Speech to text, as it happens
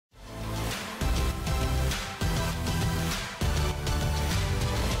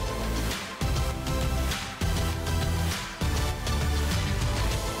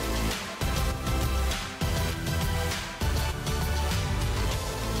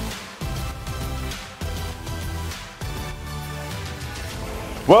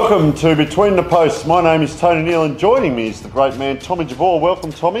Welcome to Between the Posts. My name is Tony Neal and joining me is the great man Tommy Javor.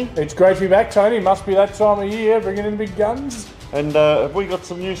 Welcome, Tommy. It's great to be back, Tony. Must be that time of year, bringing in the big guns. And have we got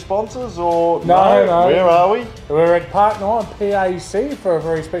some new sponsors or no? Where are we? We're at Part 9 PAC for a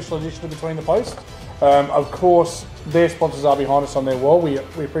very special edition of Between the Posts. Of course, their sponsors are behind us on their wall. We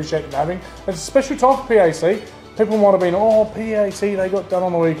appreciate them having. It's a special time for PAC. People might have been, PAC, they got done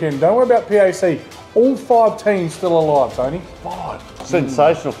on the weekend. Don't worry about PAC. All 5 teams still alive, Tony. 5.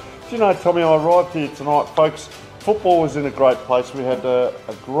 Sensational. Do you know, Tommy, I arrived here tonight, folks. Football was in a great place. We had a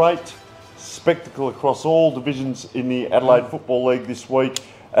great spectacle across all divisions in the Adelaide Football League this week.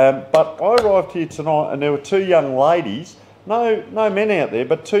 But I arrived here tonight and there were 2 young ladies, no men out there,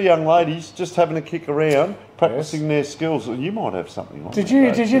 but 2 young ladies just having a kick around, practicing their skills. You might have something on. Did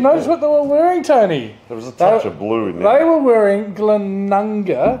you notice what they were wearing, Tony? There was a touch of blue in there. They were wearing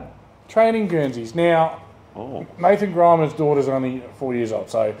Glenunga training guernseys. Now, Nathan Grimer's daughter's only 4 years old,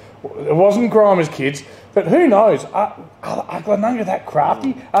 so it wasn't Grimer's kids. But who knows? Are Glenunga that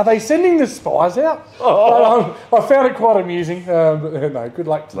crafty? Are they sending the spies out? I found it quite amusing. But no, good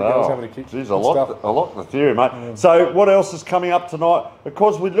luck to the girls having a kick. Geez, I like the theory, mate. Yeah. So what else is coming up tonight? Of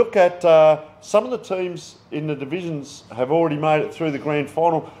course, we look at some of the teams in the divisions have already made it through the grand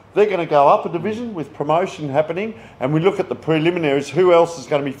final. They're going to go up a division with promotion happening. And we look at the preliminaries. Who else is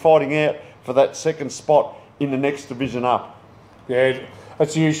going to be fighting out for that second spot in the next division up? Yeah,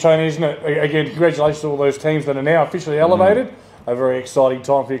 that's huge, Tony, isn't it? Again, congratulations to all those teams that are now officially elevated. A very exciting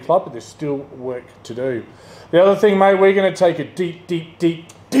time for your club, but there's still work to do. The other thing, mate, we're going to take a deep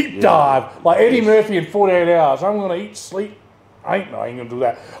dive. Like Eddie Murphy in 48 hours. I'm going to eat, sleep. I ain't going to do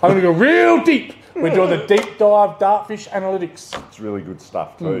that. I'm going to go real deep. We're doing the deep dive Dartfish analytics. It's really good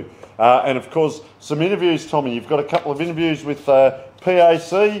stuff too. And of course, some interviews, Tommy. You've got a couple of interviews with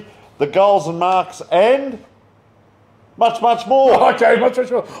PAC, the goals and marks, and much more. Okay, much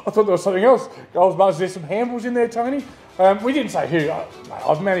more. I thought there was something else. Goals, marks. There's some handballs in there, Tony. We didn't say who.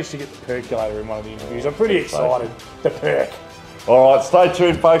 I've managed to get the percolator in one of the interviews. I'm pretty excited. The perk. All right, stay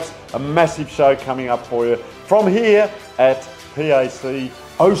tuned, folks. A massive show coming up for you from here at PAC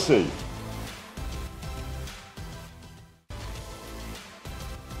OC.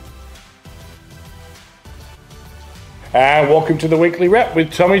 And welcome to the weekly wrap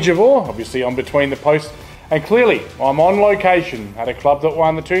with Tommy Javor. Obviously, I'm Between the Posts. And clearly, I'm on location at a club that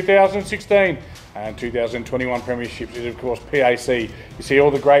won the 2016 and 2021 premierships. It is, of course, PAC. You see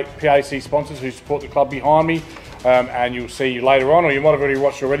all the great PAC sponsors who support the club behind me. And you'll see later on, or you might have already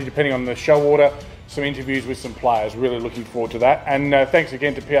watched already, depending on the show order, some interviews with some players. Really looking forward to that. And thanks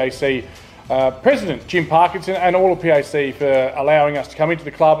again to PAC President Jim Parkinson and all of PAC for allowing us to come into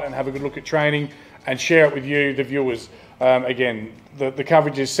the club and have a good look at training and share it with you, the viewers. Again, the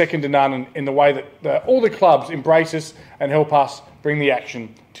coverage is second to none in the way that all the clubs embrace us and help us bring the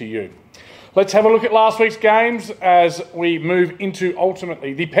action to you. Let's have a look at last week's games as we move into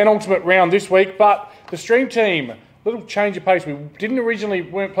ultimately the penultimate round this week. But the Stream team, little change of pace. We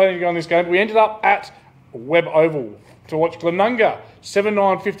weren't planning to go on this game, but we ended up at Webb Oval to watch Glenunga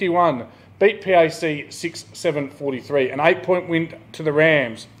 7-9-51 beat PAC 6-7-43, an 8-point win to the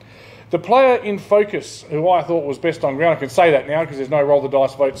Rams. The player in focus, who I thought was best on ground, I can say that now because there's no roll the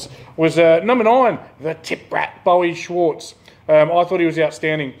dice votes, was number 9, the tip rat, Bowie Schwartz. I thought he was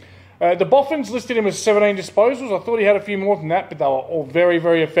outstanding. The Boffins listed him as 17 disposals. I thought he had a few more than that, but they were all very,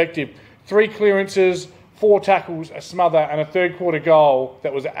 very effective. 3 clearances, 4 tackles, a smother, and a third quarter goal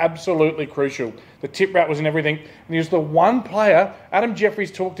that was absolutely crucial. The tip rat was in everything. And he was the one player, Adam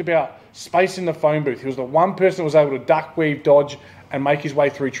Jeffries talked about space in the phone booth. He was the one person that was able to duck, weave, dodge, and make his way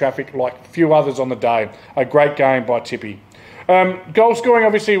through traffic like few others on the day. A great game by Tippy. Goal scoring,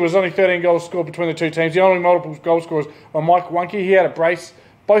 obviously, was only 13 goals scored between the two teams. The only multiple goal scorers were Mike Wunke. He had a brace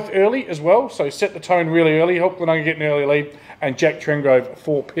both early as well, so he set the tone really early, helped Glenunga get an early lead, and Jack Trengrove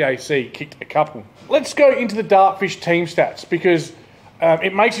for PAC kicked a couple. Let's go into the Dartfish team stats because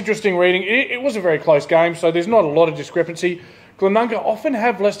it makes interesting reading. It was a very close game, so there's not a lot of discrepancy. Glenunga often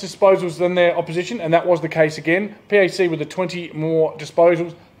have less disposals than their opposition, and that was the case again. PAC with the 20 more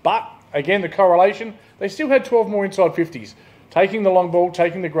disposals, but again, the correlation, they still had 12 more inside 50s. Taking the long ball,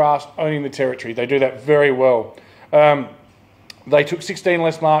 taking the grass, owning the territory. They do that very well. They took 16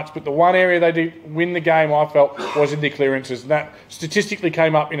 less marks, but the one area they did win the game, I felt, was in their clearances. And that statistically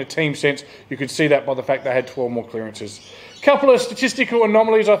came up in a team sense. You could see that by the fact they had 12 more clearances. Couple of statistical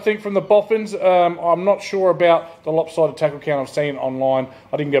anomalies, I think, from the Boffins. I'm not sure about the lopsided tackle count I've seen online.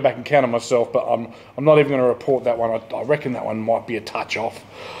 I didn't go back and count them myself, but I'm not even going to report that one. I reckon that one might be a touch off.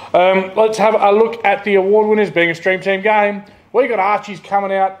 Let's have a look at the award winners, being a Stream Team game. We got Archie's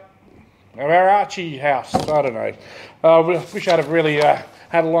coming out of our Archie house. I don't know. I wish I had a really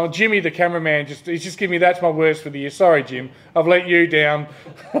had a long... Jimmy, the cameraman, he's just giving me, that's my worst for the year. Sorry, Jim. I've let you down.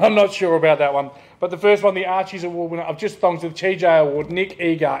 I'm not sure about that one. But the first one, the Archies Award winner, I've just thonged to the TJ Award, Nick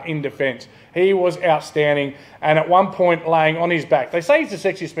Egar in defence. He was outstanding, and at one point laying on his back. They say he's the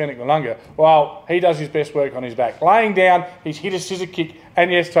sexiest man at Glenunga. Well, he does his best work on his back. Laying down, he's hit a scissor kick,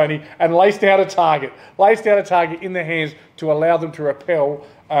 and yes, Tony, and laced out a target. Laced out a target in the hands to allow them to repel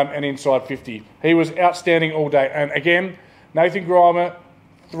an inside 50. He was outstanding all day. And again, Nathan Grimer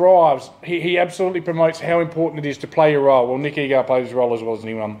thrives. He absolutely promotes how important it is to play your role. Well, Nick Egar plays his role as well as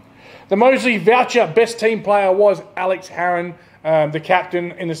anyone. The Moseley Voucher best team player was Alex Harron, the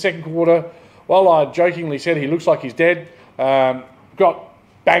captain in the second quarter. Well, I jokingly said he looks like he's dead. Got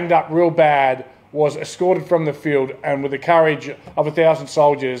banged up real bad, was escorted from the field, and with the courage of 1,000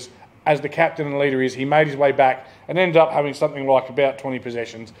 soldiers, as the captain and leader is, he made his way back and ended up having something like about 20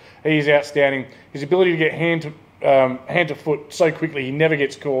 possessions. He's outstanding. His ability to get hand to foot so quickly, he never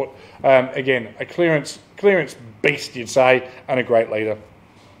gets caught. Again, a clearance beast, you'd say, and a great leader.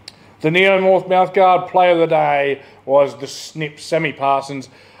 The Neo North Mouthguard player of the day was the snip, Sammy Parsons,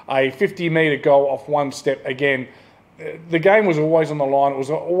 a 50-metre goal off one step. Again, the game was always on the line. It was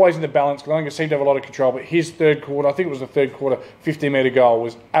always in the balance. Glenunga seemed to have a lot of control, but his third quarter, I think it was the third quarter, 50-metre goal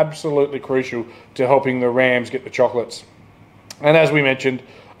was absolutely crucial to helping the Rams get the chocolates. And as we mentioned,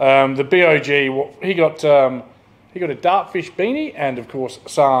 the BOG, he got a Dartfish beanie, and of course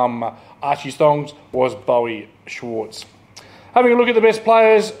some Archie thongs was Bowie Schwartz. Having a look at the best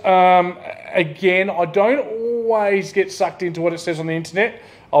players, again, I don't always get sucked into what it says on the internet.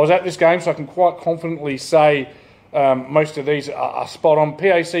 I was at this game, so I can quite confidently say most of these are spot on.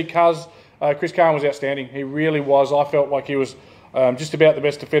 PAC Cuz, Chris Carn was outstanding. He really was. I felt like he was just about the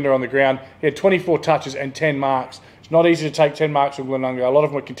best defender on the ground. He had 24 touches and 10 marks. It's not easy to take 10 marks from Glenunga. A lot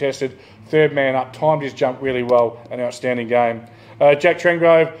of them were contested. Third man up, timed his jump really well. An outstanding game. Jack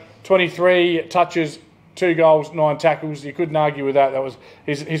Trengrove, 23 touches, 2 goals, 9 tackles. You couldn't argue with that. That was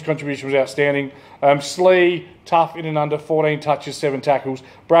his contribution was outstanding. Slee, tough in and under, 14 touches, 7 tackles.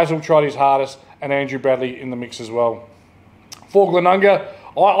 Brazel tried his hardest, and Andrew Bradley in the mix as well. For Glenunga,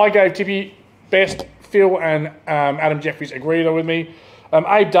 I gave Tippy best. Phil and Adam Jeffries agreed with me.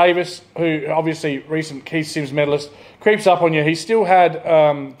 Abe Davis, who obviously recent Keith Sims medalist, creeps up on you. He still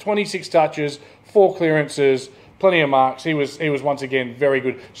had 26 touches, 4 clearances, plenty of marks. He was once again very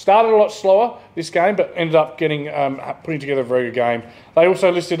good. Started a lot slower this game, but ended up getting putting together a very good game. They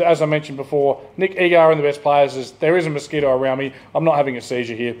also listed, as I mentioned before, Nick Egar in the best players. As there is a mosquito around me. I'm not having a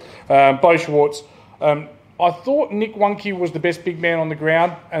seizure here. Bo Schwartz. I thought Nick Wunke was the best big man on the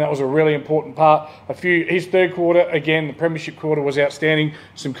ground, and that was a really important part. His third quarter, again, the premiership quarter was outstanding.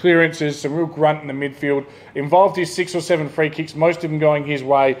 Some clearances, some real grunt in the midfield. Involved his 6 or 7 free kicks, most of them going his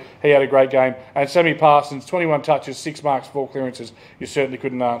way. He had a great game. And Sammy Parsons, 21 touches, 6 marks, 4 clearances. You certainly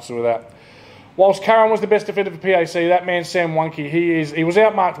couldn't answer with that. Whilst Curran was the best defender for PAC, that man Sam Wunke, he was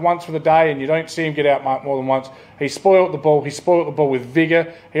outmarked once for the day, and you don't see him get outmarked more than once. He spoilt the ball. He spoilt the ball with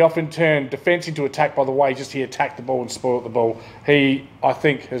vigour. He often turned defence into attack by the way just he attacked the ball and spoilt the ball. He, I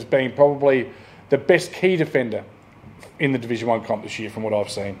think, has been probably the best key defender in the Division 1 comp this year from what I've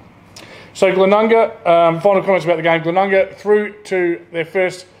seen. So Glenunga, final comments about the game. Glenunga through to their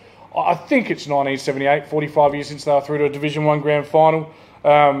first, I think it's 1978, 45 years since they were through to a Division 1 grand final.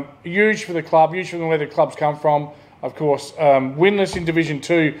 Huge for the club, huge for where the club's come from. Of course, winless in Division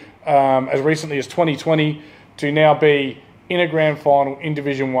 2 as recently as 2020 to now be in a grand final in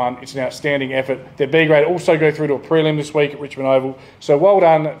Division 1. It's an outstanding effort. Their B grade also go through to a prelim this week at Richmond Oval. So well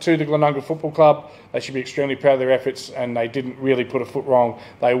done to the Glenunga Football Club. They should be extremely proud of their efforts, and they didn't really put a foot wrong.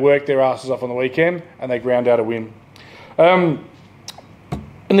 They worked their asses off on the weekend, and they ground out a win. In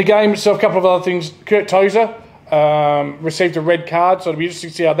the game itself, a couple of other things. Kurt Tozer received a red card, so it'll be interesting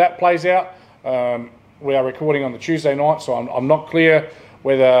to see how that plays out. We are recording on the Tuesday night, so I'm not clear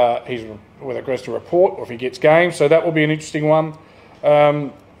whether it goes to report or if he gets games, so that will be an interesting one.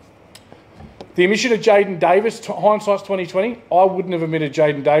 The omission of Jaden Davis, hindsight's 2020. I wouldn't have omitted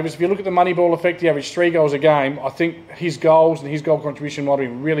Jaden Davis. If you look at the Moneyball effect, he averaged 3 goals a game. I think his goals and his goal contribution might have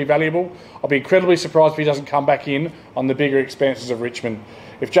been really valuable. I'll be incredibly surprised if he doesn't come back in on the bigger expanses of Richmond.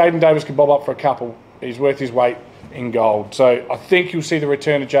 If Jaden Davis can bob up for a couple, he's worth his weight in gold. So I think you'll see the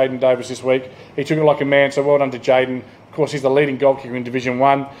return of Jaden Davis this week. He took it like a man, so well done to Jaden. Of course, he's the leading goal kicker in Division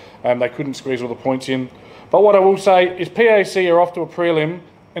 1. They couldn't squeeze all the points in. But what I will say is PAC are off to a prelim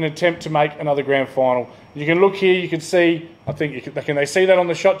in an attempt to make another grand final. You can look here, you can see, I think, can they see that on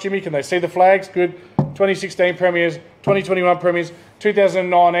the shot, Jimmy? Can they see the flags? Good. 2016 Premiers, 2021 Premiers,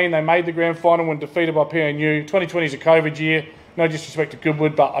 2019 they made the grand final when defeated by PNU. 2020 is a COVID year. No disrespect to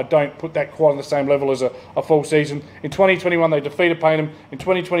Goodwood, but I don't put that quite on the same level as a full season. In 2021, they defeated Payneham. In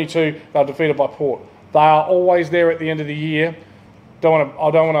 2022, they were defeated by Port. They are always there at the end of the year. I don't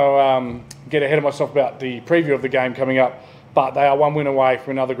want to get ahead of myself about the preview of the game coming up, but they are one win away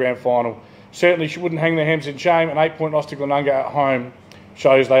from another grand final. Certainly wouldn't hang their heads in shame. An 8-point loss to Glenunga at home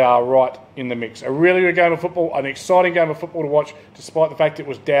shows they are right in the mix. A really good game of football, an exciting game of football to watch, despite the fact it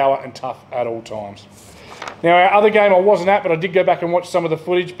was dour and tough at all times. Now, our other game I wasn't at, but I did go back and watch some of the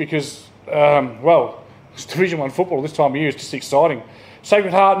footage because, it's Division 1 football this time of year is just exciting.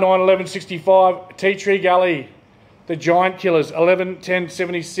 Sacred Heart 9-11-65, Tea Tree Gully, the Giant Killers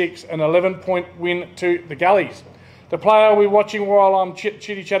 11-10-76, an 11-point win to the Gullies. The player we're watching while I'm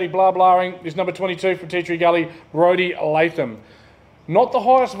chitty-chatty blah-blahing is number 22 for Tea Tree Gully, Brodie Latham. Not the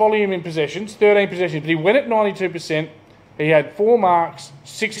highest volume in possessions, 13 possessions, but he went at 92%. He had 4 marks,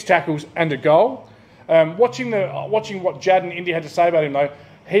 6 tackles and a goal. Watching what Jad and Indy had to say about him, though,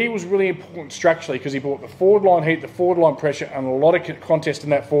 he was really important structurally because he brought the forward line heat, the forward line pressure and a lot of contest in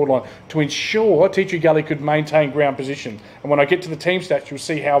that forward line to ensure Tea Tree Gully could maintain ground position. And when I get to the team stats, you'll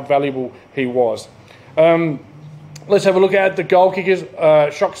see how valuable he was. Let's have a look at the goal kickers.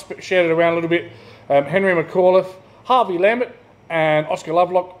 Shock shared it around a little bit. Henry McAuliffe, Harvey Lambert and Oscar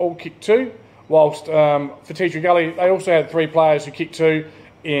Lovelock all kicked 2. Whilst for Tea Tree Gully, they also had 3 players who kicked 2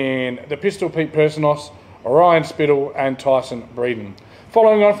 in the Pistol, Pete Personos, Orion Spittle and Tyson Breeden.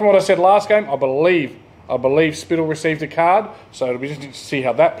 Following on from what I said last game, I believe Spittle received a card, so it'll be interesting to see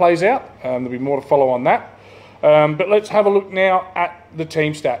how that plays out. There'll be more to follow on that. But let's have a look now at the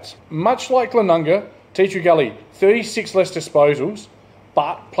team stats. Much like Glenunga, Tea Tree Gully, 36 less disposals,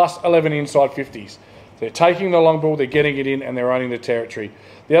 but plus 11 inside 50s. They're taking the long ball, they're getting it in, and they're owning the territory.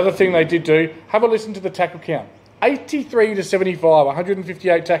 The other thing they did do, have a listen to the tackle count. 83-75,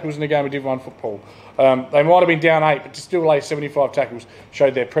 158 tackles in a game of Div 1 football. They might have been down 8, but to still lay 75 tackles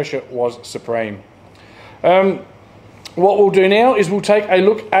showed their pressure was supreme. What we'll do now is we'll take a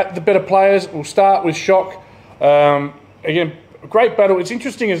look at the better players. We'll start with Shock. Again, a great battle. It's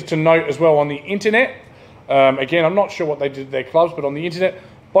interesting to note as well on the internet. Again, I'm not sure what they did to their clubs, but on the internet,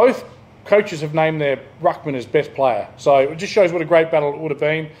 both coaches have named their ruckman as best player. So it just shows what a great battle it would have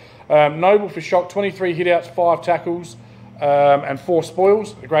been. Noble for Shock, 23 hit-outs, 5 tackles and 4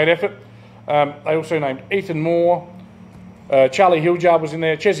 spoils. A great effort. They also named Ethan Moore. Charlie Hiljar was in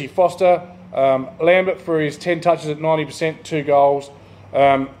there. Chessie Foster. Lambert for his 10 touches at 90%, 2 goals.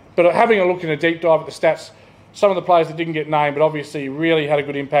 But having a look in a deep dive at the stats, some of the players that didn't get named, but obviously really had a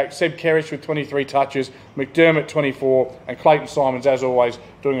good impact. Seb Kerrish with 23 touches, McDermott 24, and Clayton Simons, as always,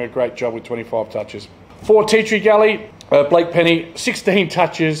 doing a great job with 25 touches. For Tea Tree Gully, Blake Penny, 16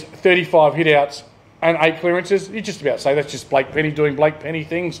 touches, 35 hit-outs, and 8 clearances. You just about say that's just Blake Penny doing Blake Penny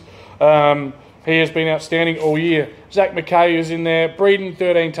things. He has been outstanding all year. Zach McKay is in there. Breeden,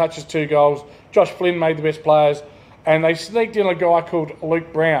 13 touches, 2 goals. Josh Flynn made the best players. And they sneaked in a guy called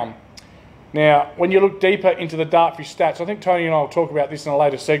Luke Brown. Now, when you look deeper into the Dartfish stats, I think Tony and I will talk about this in a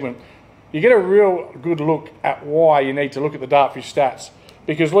later segment, you get a real good look at why you need to look at the Dartfish stats.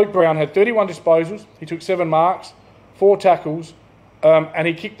 Because Luke Brown had 31 disposals, he took 7 marks, 4 tackles, and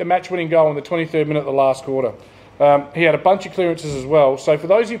he kicked the match-winning goal in the 23rd minute of the last quarter. He had a bunch of clearances as well. So for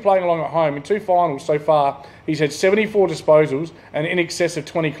those of you playing along at home, in 2 finals so far, he's had 74 disposals and in excess of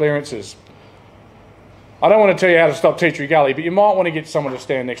 20 clearances. I don't want to tell you how to stop Tea Tree Gully, but you might want to get someone to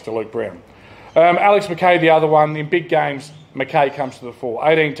stand next to Luke Brown. Alex McKay, the other one, in big games, McKay comes to the fore.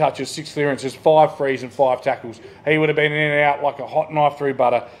 18 touches, 6 clearances, 5 frees and 5 tackles. He would have been in and out like a hot knife through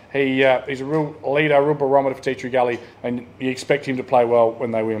butter. He's a real leader, a real barometer for Tea Tree Gully, and you expect him to play well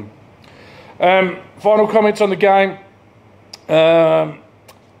when they win. Final comments on the game. Glenunga,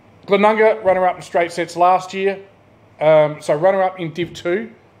 runner-up in straight sets last year. So runner-up in Div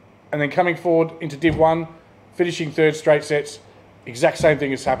 2, and then coming forward into Div 1, finishing 3rd straight sets. Exact same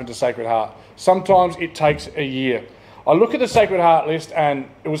thing has happened to Sacred Heart. Sometimes it takes a year. I look at the Sacred Heart list and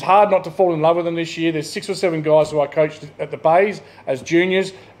it was hard not to fall in love with them this year. There's 6 or 7 guys who I coached at the Bays as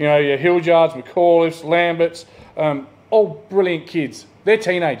juniors. You know, your Hiljards, McAuliffes, Lamberts, all brilliant kids. They're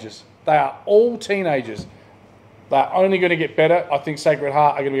teenagers. They are all teenagers. They're only going to get better. I think Sacred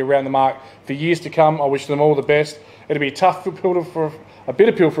Heart are going to be around the mark for years to come. I wish them all the best. It'll be a tough pill for a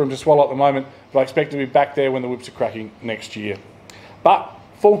bitter pill for them to swallow at the moment, but I expect to be back there when the whips are cracking next year. But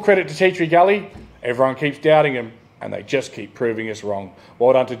full credit to Tea Tree Gully. Everyone keeps doubting them, and they just keep proving us wrong.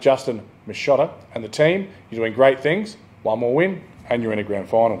 Well done to Justin Machota and the team. You're doing great things. 1 more win, and you're in a grand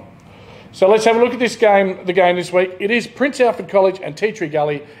final. So let's have a look at this game, the game this week. It is Prince Alfred College and Tea Tree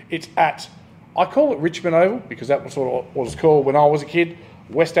Gully. It's at, I call it Richmond Oval, because that was sort of what it was called when I was a kid,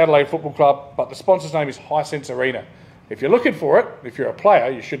 West Adelaide Football Club, but the sponsor's name is Hisense Arena. If you're looking for it, if you're a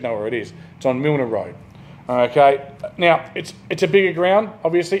player, you should know where it is. It's on Milner Road. Okay, now it's a bigger ground,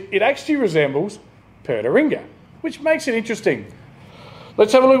 obviously. It actually resembles Pertaringa, which makes it interesting.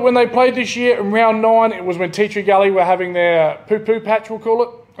 Let's have a look when they played this year in round 9. It was when Tea Tree Gully were having their poo-poo patch, we'll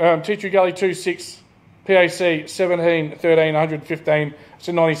call it. Tea Tree Gully 2-6, PAC 17-13, 115. It's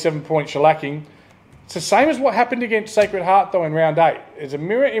a 97-point shellacking. It's the same as what happened against Sacred Heart, though, in round 8. There's a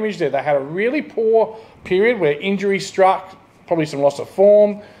mirror image there. They had a really poor period where injury struck, probably some loss of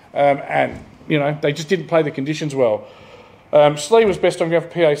form, and, you know, they just didn't play the conditions well. Slee was best on ground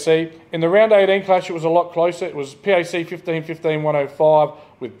for PAC. In the round 18 clash, it was a lot closer. It was PAC 15-15, 105,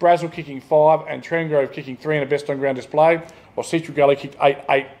 with Brazel kicking 5 and Trangrove kicking 3 in a best on ground display, while Tea Tree Gully kicked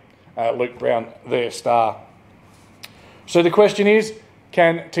 8-8. Luke Brown, their star. So the question is,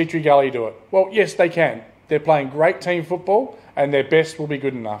 can Tea Tree Gully do it? Well, yes, they can. They're playing great team football, and their best will be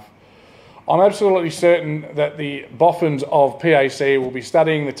good enough. I'm absolutely certain that the boffins of PAC will be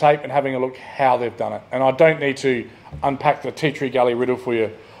studying the tape and having a look how they've done it. And I don't need to unpack the Tea Tree Gully riddle for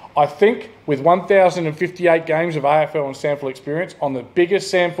you. I think with 1,058 games of AFL and SANFL experience on the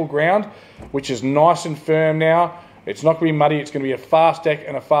biggest SANFL ground, which is nice and firm now, it's not going to be muddy, it's going to be a fast deck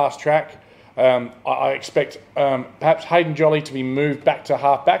and a fast track. I expect perhaps Hayden Jolly to be moved back to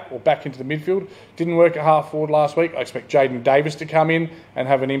half-back or back into the midfield. Didn't work at half-forward last week. I expect Jaden Davis to come in and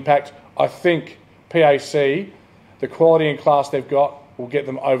have an impact. I think PAC, the quality and class they've got, will get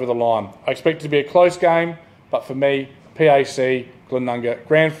them over the line. I expect it to be a close game, but for me, PAC, Glenunga,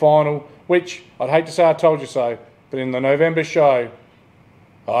 grand final, which I'd hate to say I told you so, but in the November show,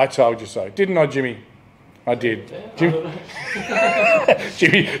 I told you so. Didn't I, Jimmy? I did.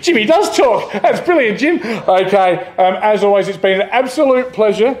 Jimmy does talk. That's brilliant, Jim. Okay, as always, it's been an absolute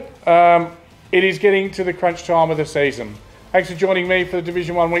pleasure. It is getting to the crunch time of the season. Thanks for joining me for the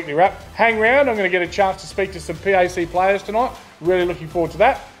Division 1 Weekly Wrap. Hang round, I'm going to get a chance to speak to some PAC players tonight. Really looking forward to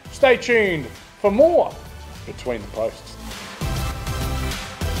that. Stay tuned for more Between the Posts.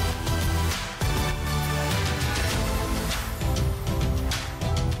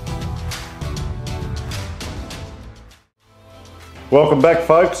 Welcome back,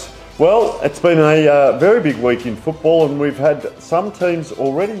 folks. Well, it's been a very big week in football, and we've had some teams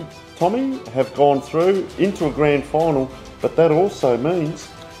already, Tommy, have gone through into a grand final, but that also means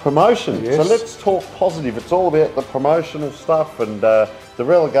promotion. Yes. So let's talk positive. It's all about the promotional stuff and the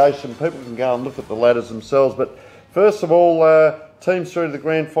relegation. People can go and look at the ladders themselves. But first of all, teams through to the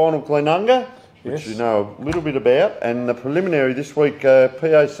grand final, Glenunga, which you know a little bit about, and the preliminary this week,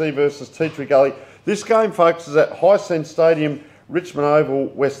 PAC versus Tea Tree Gully. This game, folks, is at Hisense Stadium, Richmond Oval,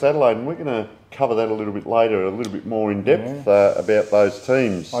 West Adelaide, and we're going to cover that a little bit later, a little bit more in depth about those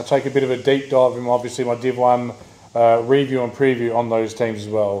teams. I take a bit of a deep dive in, obviously, my Div 1 review and preview on those teams as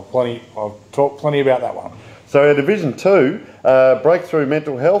well. I've talked plenty about that one. So our Division 2, Breakthrough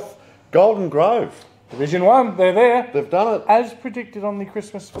Mental Health, Golden Grove. Division 1, they're there. They've done it. As predicted on the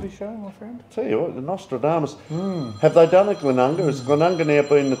Christmas footy show, my friend. Tell you what, the Nostradamus. Have they done it, Glenunga? Has Glenunga now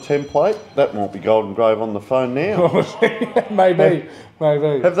been the template? That might be Golden Grove on the phone now. Maybe.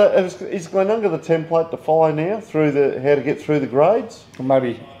 Is Glenunga the template to follow now through how to get through the grades?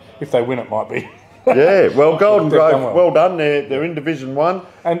 Maybe if they win, it might be. Yeah, well, Golden Grove, well done. They're in Division 1.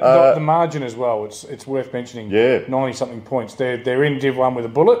 And the margin as well, it's worth mentioning. Yeah. 90-something points. They're in Div 1 with a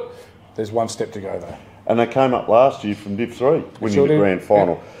bullet. There's one step to go, though. And they came up last year from Div 3, winning the grand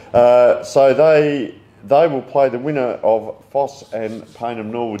final. Yeah. So they will play the winner of Foss and Payneham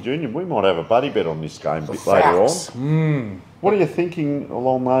Norwood Union. We might have a buddy bet on this game a bit later on. What are you thinking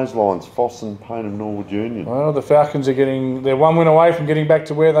along those lines, Foss and Payneham Norwood Union? Well, the Falcons they're one win away from getting back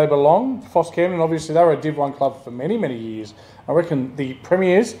to where they belong. Foss Camden, obviously, they were a Div 1 club for many, many years. I reckon the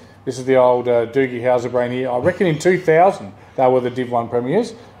Premiers, this is the old Doogie Howser brain here, I reckon in 2000 they were the Div 1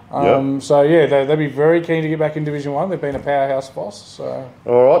 Premiers. So, yeah, they'd be very keen to get back in Division 1. They've been a powerhouse Foss. So.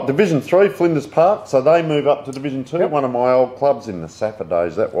 All right, Division 3, Flinders Park. So they move up to Division 2, one of my old clubs in the Safa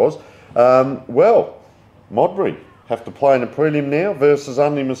days, that was. Modbury have to play in a prelim now versus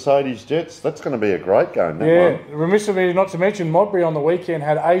Unley Mercedes Jets. That's going to be a great game, that one. Remiss of me not to mention, Modbury on the weekend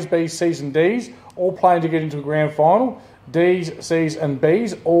had A's, B's, C's and D's, all playing to get into a grand final. D's, C's and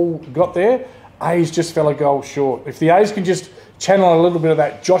B's all got there. A's just fell a goal short. If the A's can just channel a little bit of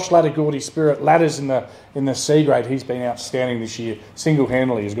that Josh Ladagordy spirit, Ladders in the C grade, he's been outstanding this year.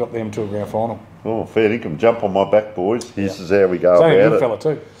 Single-handedly has got them to a grand final. Oh, fair income. Jump on my back, boys. This is how we go He's about only a good it. fella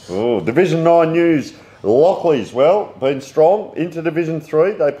too. Oh, Division 9 news. Lockleys, well, been strong into Division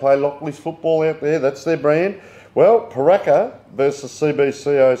 3. They play Lockleys football out there. That's their brand. Well, Paraka versus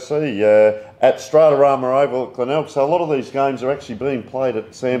CBCOC. at Stratorama Oval at Glenelg. So a lot of these games are actually being played at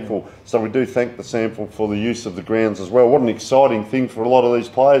SANFL. So we do thank the SANFL for the use of the grounds as well. What an exciting thing for a lot of these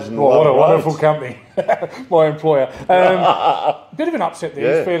players. In the what a wonderful company, my employer. Bit of an upset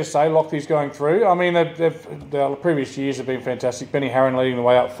there, it's fair to say, Locklear's going through. I mean, the previous years have been fantastic. Benny Harron leading the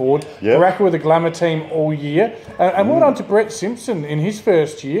way up forward. Paraka with the glamour team all year. And well done to Brett Simpson in his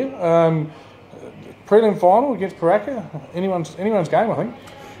first year. Prelim final against Paraka. Anyone's game, I think.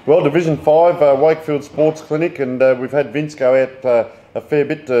 Well, Division 5, Wakefield Sports Clinic, and we've had Vince go out a fair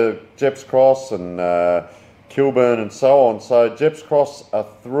bit to Jeps Cross and Kilburn and so on. So Jeps Cross are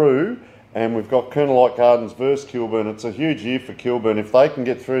through, and we've got Colonel Light Gardens versus Kilburn. It's a huge year for Kilburn if they can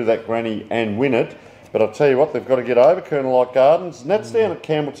get through that granny and win it. But I'll tell you what, they've got to get over Colonel Light Gardens, and that's down at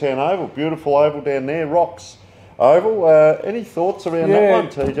Campbelltown Oval. Beautiful oval down there, rocks. Oval, any thoughts around that one,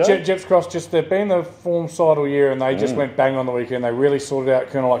 TJ? Jeps Cross, they've been the form side all year, and they just went bang on the weekend. They really sorted out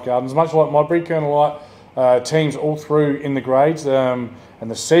Colonel Light Gardens, much like Modbury. Colonel Light teams all through in the grades, and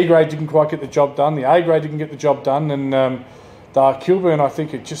the C grade didn't quite get the job done. The A grade didn't get the job done, and Kilburn, I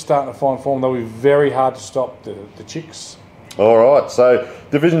think, are just starting to find form. They'll be very hard to stop the Chicks. All right, so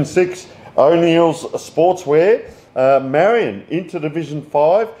Division 6, O'Neill's Sportswear, Marion into Division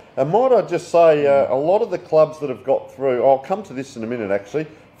 5. And might I just say, a lot of the clubs that have got through, I'll come to this in a minute actually.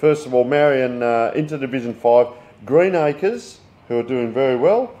 First of all, Marion into Division 5, Greenacres, who are doing very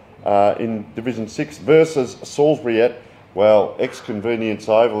well in Division 6, versus Salisbury at, well, ex-Convenience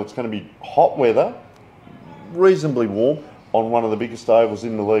Oval. It's going to be hot weather, reasonably warm, on one of the biggest ovals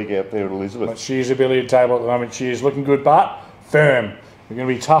in the league out there at Elizabeth. But she is a billiard table at the moment. She is looking good, but firm. It's going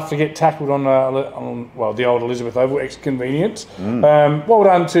to be tough to get tackled on the old Elizabeth Oval, ex-Convenience. Well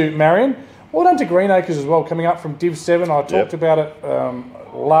done to Marion. Well done to Greenacres as well, coming up from Div 7. I talked about it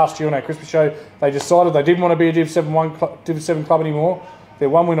last year on our Christmas show. They decided they didn't want to be a Div 7 club anymore. They're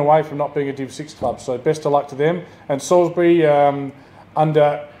one win away from not being a Div 6 club, so best of luck to them. And Salisbury,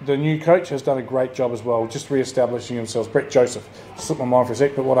 under the new coach, has done a great job as well, just re-establishing themselves. Brett Joseph, slipped my mind for a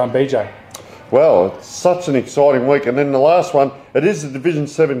sec, but well done, BJ. Well, it's such an exciting week. And then the last one, it is the Division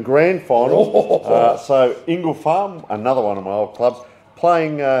 7 Grand Final. So Ingle Farm, another one of my old clubs,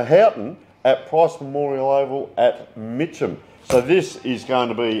 playing Houghton at Price Memorial Oval at Mitcham. So this is going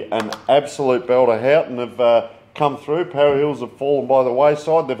to be an absolute belter. Houghton have come through. Para Hills have fallen by the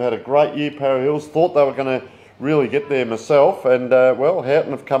wayside. They've had a great year, Para Hills. Thought they were going to really get there myself. And, well,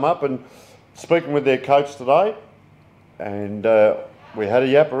 Houghton have come up, and speaking with their coach today, and we had a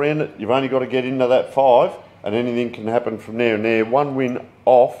yap around it. You've only got to get into that 5, and anything can happen from there. And they're one win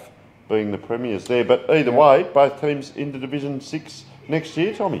off being the premiers there. But either way, both teams into Division 6 next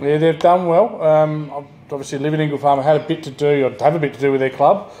year, Tommy. Yeah, they've done well. Obviously, live in Ingle Farm, I had a bit to do, or have a bit to do with their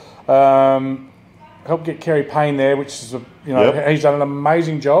club. Helped get Kerry Payne there, which is, he's done an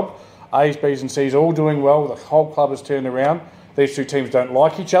amazing job. A's, B's and C's all doing well. The whole club has turned around. These two teams don't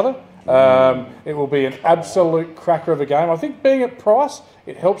like each other. It will be an absolute cracker of a game. I think being at Price,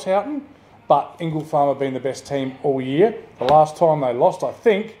 it helps Houghton, but Ingle Farm have been the best team all year. The last time they lost, I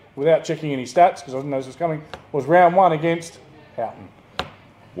think, without checking any stats, because I didn't know this was coming, was round 1 against Houghton.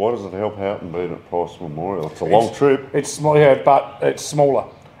 Why does it help Houghton being at Price Memorial? It's a long trip. It's small, but it's smaller.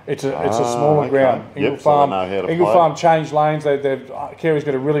 It's a smaller ground. Ingle Farm changed lanes. Kerry's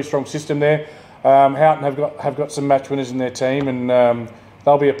got a really strong system there. Houghton have got some match winners in their team, and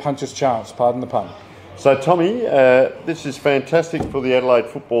they'll be a puncher's chance, pardon the pun. So, Tommy, this is fantastic for the Adelaide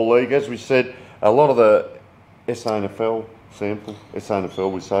Football League. As we said, a lot of the SANFL,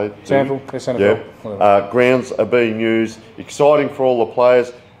 SANFL we say. SANFL. Grounds are being used. Exciting for all the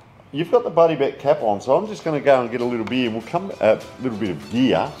players. You've got the Buddy Bet cap on, so I'm just going to go and get a little beer. We'll come a little bit of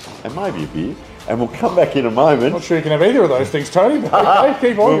gear, and maybe a beer, and we'll come back in a moment. I'm not sure you can have either of those things, Tony, but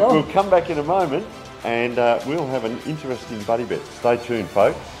okay, keep on. We'll come back in a moment, and we'll have an interesting Buddy Bet. Stay tuned,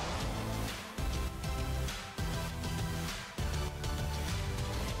 folks.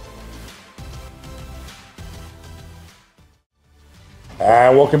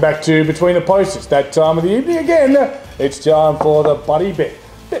 And welcome back to Between the Posts. It's that time of the evening again. It's time for the Buddy Bet.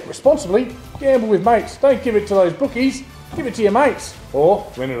 Bet responsibly, gamble with mates. Don't give it to those bookies, give it to your mates. Or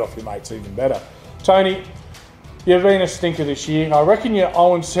win it off your mates, even better. Tony, you've been a stinker this year. I reckon you're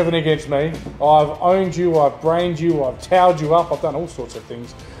 0-7 against me. I've owned you, I've brained you, I've towed you up, I've done all sorts of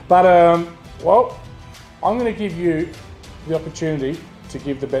things. But, well, I'm going to give you the opportunity to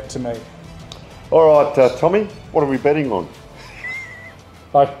give the bet to me. All right, Tommy, what are we betting on?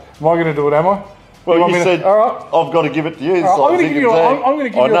 Am I going to do it, am I? Well, want you me said all right. I've got to give it to you. All right, I'm going to give you. I'm going to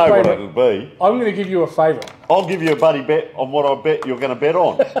give you a I know what favour. it'll be. I'm going to give you a favour. I'll give you a buddy bet on what I bet you're going to bet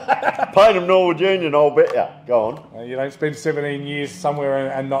on. Payneham Norwood Union, I'll bet you. Go on. You don't spend 17 years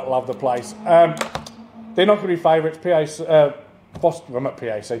somewhere and not love the place. They're not going to be favourites.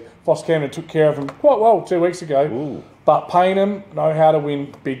 Foss Camden took care of them quite well 2 weeks ago. Ooh. But Payneham know how to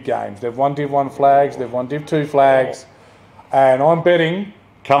win big games. They've won Div 1 flags. They've won Div 2 flags. And I'm betting...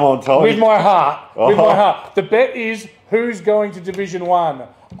 Come on, Tommy. With my heart. With my heart. The bet is who's going to Division 1.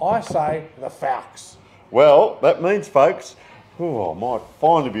 I say the Falcons. Well, that means, folks, I might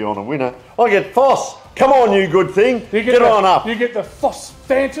finally be on a winner. I get Foss. Come on, you good thing. Get on up. You get the Foss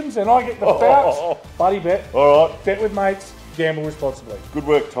Phantoms and I get the Falcons. Buddy bet. All right. Bet with mates. Gamble responsibly. Good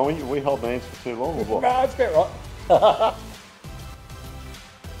work, Tommy. We held hands for too long or what? No, it's about right.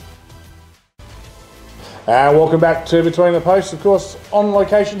 And welcome back to Between the Posts, of course, on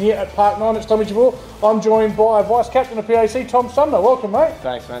location here at Park 9. It's Tommy Javor. I'm joined by Vice Captain of PAC, Tom Sumner. Welcome, mate.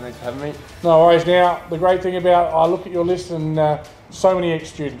 Thanks, man. Thanks for having me. No worries. Now, the great thing about, I look at your list and so many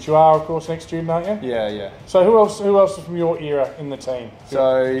ex-students. You are, of course, an ex-student, aren't you? Yeah. So who else is from your era in the team?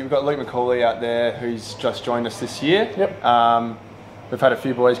 So we've got Luke McCauley out there who's just joined us this year. Yep. We've had a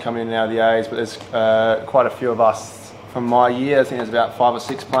few boys come in and out of the A's, but there's quite a few of us from my year. I think there's about 5 or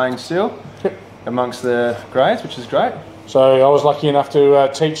 6 playing still. Yep. Amongst the grades, which is great. So I was lucky enough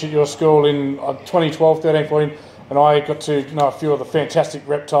to teach at your school in 2012, 13, 14, and I got to know a few of the fantastic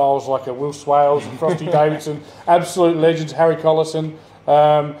reptiles like Will Swales and Frosty Davidson, absolute legends, Harry Collison.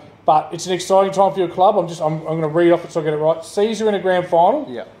 But it's an exciting time for your club. I'm going to read off it so I get it right. C's are in a grand final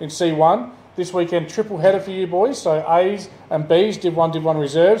in C1. This weekend, triple header for you boys. So A's and B's, Div 1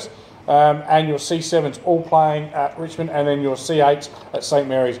 reserves. And your C7s all playing at Richmond, and then your C8s at St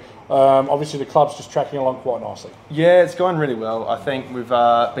Mary's. Obviously, the club's just tracking along quite nicely. Yeah, it's going really well. I think we've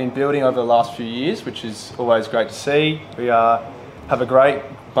been building over the last few years, which is always great to see. We have a great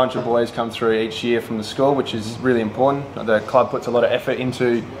bunch of boys come through each year from the school, which is really important. The club puts a lot of effort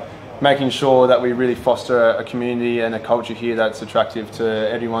into making sure that we really foster a community and a culture here that's attractive to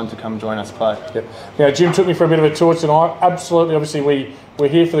everyone to come join us play. Yep. Now, Jim took me for a bit of a tour tonight. Absolutely, obviously, we're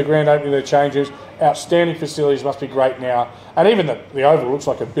here for the grand opening of the changes. Outstanding facilities, must be great now. And even the oval looks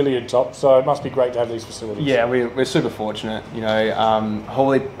like a billiard top, so it must be great to have these facilities. Yeah, we're super fortunate. You know,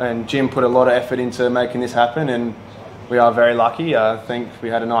 Holly and Jim put a lot of effort into making this happen, and we are very lucky. I think we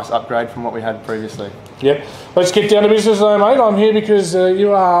had a nice upgrade from what we had previously. Yep. Let's get down to business though, mate. I'm here because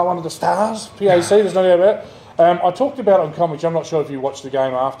you are one of the stars, PAC, there's no doubt about it. I talked about it on commentary. I'm not sure if you watched the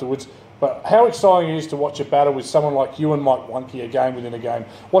game afterwards, but how exciting it is to watch a battle with someone like you and Mike Wunke, a game within a game.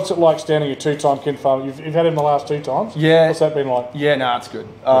 What's it like standing a 2-time Ken Farmer? You've had him the last 2 times? Yeah. What's that been like? Yeah, no, it's good.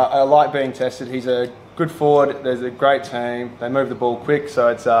 I like being tested. He's a good forward. There's a great team. They move the ball quick, so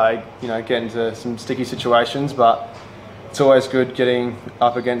it's get into some sticky situations, but it's always good getting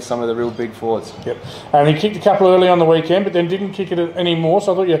up against some of the real big forwards. Yep. And he kicked a couple early on the weekend, but then didn't kick it anymore,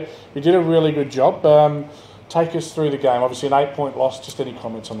 so I thought you did a really good job. Take us through the game. Obviously an 8-point loss. Just any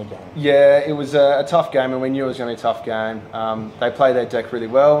comments on the game? Yeah, it was a tough game, and we knew it was going to be a tough game. They play their deck really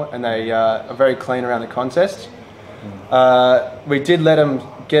well, and they are very clean around the contest. We did let them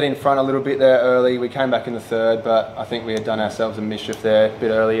get in front a little bit there early. We came back in the third, but I think we had done ourselves a mischief there a bit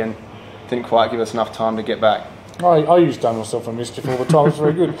early and didn't quite give us enough time to get back. I used to done myself a mischief all the time. It's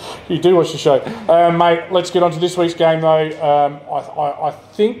very good. You do watch the show. Mate, let's get on to this week's game though. I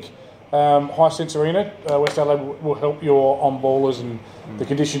think Hisense Arena, West Adelaide will help your on-ballers, and the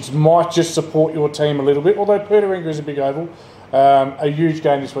conditions might just support your team a little bit, although Pertaringa is a big oval. A huge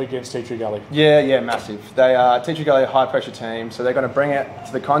game this week against Tea Tree Gully. Yeah, massive. They are Tea Tree Gully, a high-pressure team, so they're going to bring it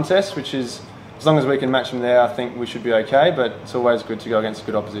to the contest, which is, as long as we can match them there, I think we should be okay, but it's always good to go against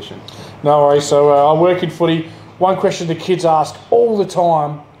good opposition. No worries. So I work in footy. One question the kids ask all the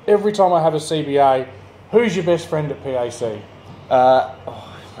time, every time I have a CBA, who's your best friend at PAC?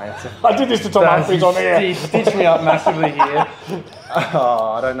 I did this to Tom Humphries on air. Stitch me up massively here.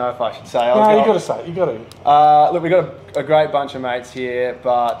 I don't know if I should say. No, you got to say it. You got to. Look, we've got a great bunch of mates here,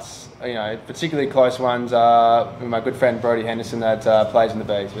 but particularly close ones are my good friend Brodie Henderson that plays in the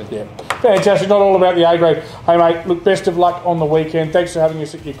Bees with. Yeah, fantastic. Not all about the A grade. Hey mate, look, best of luck on the weekend. Thanks for having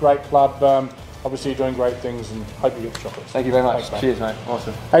us at your great club. Obviously, you're doing great things, and hope you get the chocolates. Thank you very much. Thanks, cheers, mate.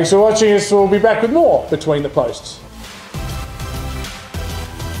 Awesome. Thanks for watching us. We'll be back with more Between the Posts.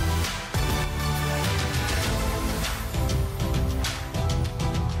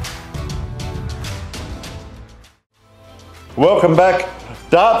 Welcome back.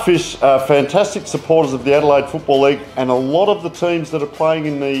 Dartfish are fantastic supporters of the Adelaide Football League, and a lot of the teams that are playing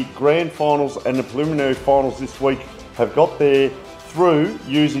in the grand finals and the preliminary finals this week have got their through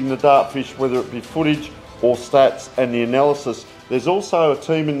using the Dartfish, whether it be footage or stats and the analysis. There's also a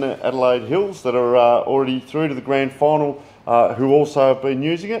team in the Adelaide Hills that are already through to the grand final who also have been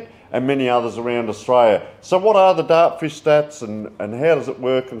using it, and many others around Australia. So what are the Dartfish stats and how does it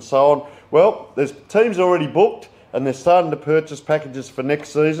work and so on? Well, there's teams already booked and they're starting to purchase packages for next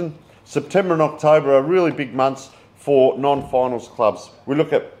season. September and October are really big months for non-finals clubs. We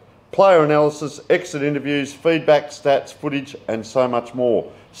look at player analysis, exit interviews, feedback, stats, footage, and so much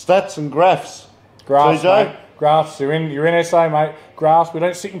more. Stats and graphs. Graphs, TJ? mate. Graphs. You're in SA, mate. Graphs. We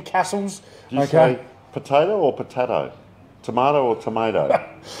don't sit in castles. Do you say potato or potato? Tomato or tomato?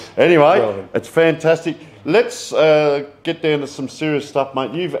 Anyway, it's fantastic. Let's get down to some serious stuff,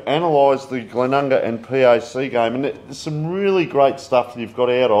 mate. You've analysed the Glenunga and PAC game, and there's some really great stuff that you've got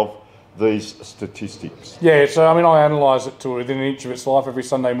out of these statistics. Yeah, so I mean, I analyse it to within an inch of its life every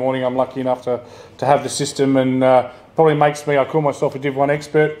Sunday morning. I'm lucky enough to have the system, and probably makes me, I call myself a Div 1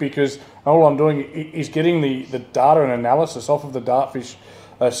 expert, because all I'm doing is getting the data and analysis off of the Dartfish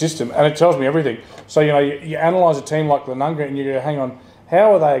system, and it tells me everything. So, you know, you analyse a team like Glenunga and you go, hang on,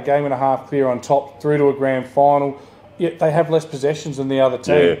 how are they a game and a half clear on top through to a grand final? Yet they have less possessions than the other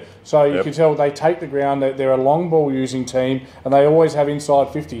team. Yeah. So you can tell they take the ground, they're a long ball using team, and they always have inside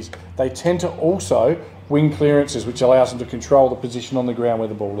 50s. They tend to also win clearances, which allows them to control the position on the ground where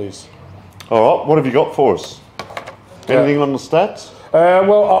the ball is. All right, what have you got for us? Anything on the stats?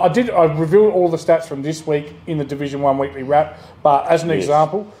 Well, I revealed all the stats from this week in the Division 1 weekly wrap, but as an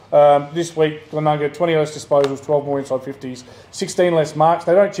example, this week, Glenunga, 20 less disposals, 12 more inside 50s, 16 less marks.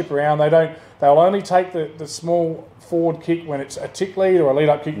 They don't chip around. They'll only take the small forward kick when it's a tick lead or a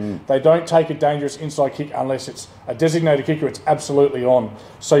lead-up kick. They don't take a dangerous inside kick unless it's a designated kicker. It's absolutely on.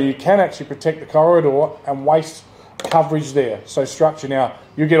 So you can actually protect the corridor and waste coverage there. So structure. Now,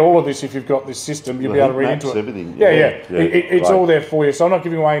 you get all of this if you've got this system. You'll be able to read into it. Everything. Yeah. It's all there for you. So I'm not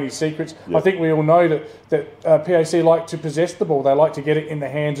giving away any secrets. I think we all know that PAC like to possess the ball. They like to get it in the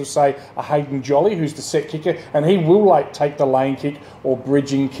hands of, say, a Hayden Jolly, who's the set kicker, and he will take the lane kick or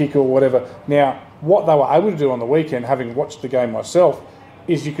bridging kick or whatever. Now, what they were able to do on the weekend, having watched the game myself,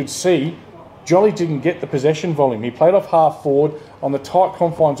 is you could see Jolly didn't get the possession volume. He played off half forward on the tight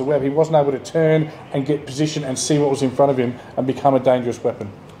confines of web. He wasn't able to turn and get position and see what was in front of him and become a dangerous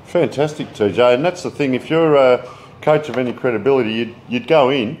weapon. Fantastic, TJ. And that's the thing. If you're a coach of any credibility, you'd go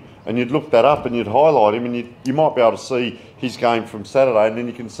in and you'd look that up and you'd highlight him, and you might be able to see his game from Saturday, and then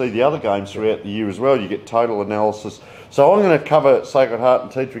you can see the other games throughout the year as well. You get total analysis. So I'm going to cover Sacred Heart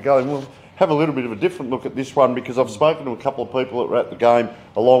and Tea Tree Gully. We'll have a little bit of a different look at this one, because I've spoken to a couple of people that were at the game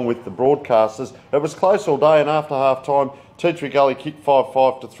along with the broadcasters. It was close all day, and after half time, Tea Tree Gully kicked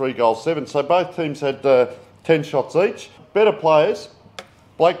 5-5 to 3-7. So both teams had 10 shots each. Better players,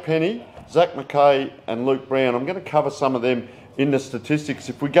 Blake Penny, Zach McKay and Luke Brown. I'm going to cover some of them in the statistics.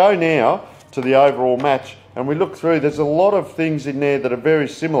 If we go now to the overall match and we look through, there's a lot of things in there that are very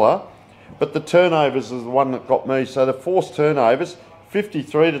similar, but the turnovers is the one that got me. So the forced turnovers,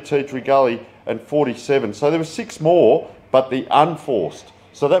 53 to Tea Tree Gully and 47. So there were 6 more, but the unforced.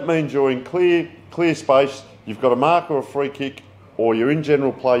 So that means you're in clear space, you've got a mark or a free kick, or you're in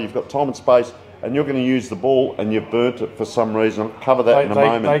general play, you've got time and space, and you're going to use the ball and you've burnt it for some reason. I'll cover that in a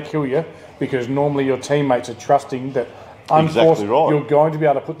moment. They kill you because normally your teammates are trusting that unforced, you're going to be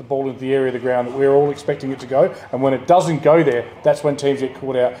able to put the ball into the area of the ground that we're all expecting it to go. And when it doesn't go there, that's when teams get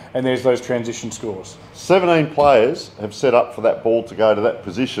caught out, and there's those transition scores. 17 players have set up for that ball to go to that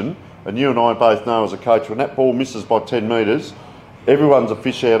position. And you and I both know as a coach, when that ball misses by 10 metres, everyone's a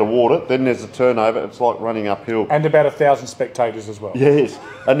fish out of water. Then there's a turnover. It's like running uphill. And about 1,000 spectators as well. Yes.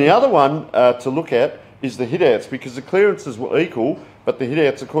 And the other one to look at is the hit-outs, because the clearances were equal, but the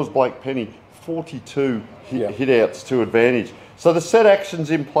hit-outs, of course, Blake Penny, 42 hit-outs to advantage. So the set actions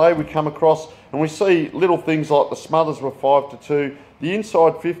in play we come across, and we see little things like the smothers were 5-2. The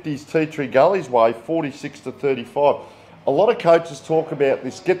inside 50s Tea Tree Gully's way, 46 to 35. A lot of coaches talk about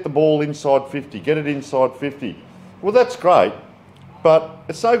this, get the ball inside 50, get it inside 50. Well, that's great, but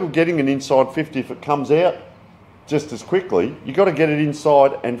it's no good getting an inside 50 if it comes out just as quickly. You've got to get it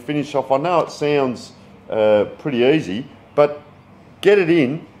inside and finish off. I know it sounds pretty easy, but get it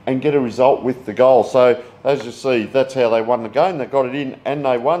in and get a result with the goal. So, as you see, that's how they won the game. They got it in and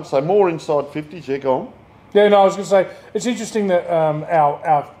they won. So, more inside 50s, yeah, go on. Yeah, no, I was going to say, it's interesting that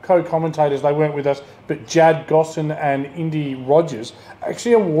our co-commentators, they weren't with us, but Jad Gosson and Indy Rogers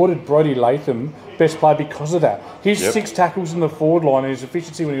actually awarded Brodie Latham best player because of that. His 6 tackles in the forward line and his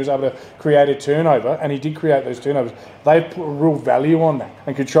efficiency when he was able to create a turnover, and he did create those turnovers, they put a real value on that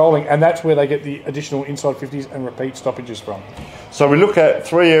and controlling, and that's where they get the additional inside 50s and repeat stoppages from. So we look at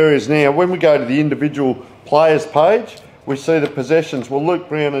 3 areas now. When we go to the individual players page, we see the possessions. Well, Luke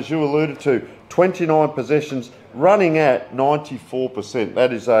Brown, as you alluded to, 29 possessions, running at 94%.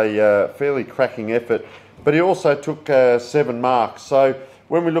 That is a fairly cracking effort. But he also took 7 marks. So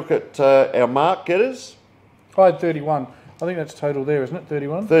when we look at our mark getters... I had 31. I think that's total there, isn't it?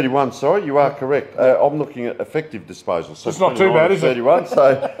 31? 31, sorry, you are correct. I'm looking at effective disposal. So it's not too bad, is it? 31,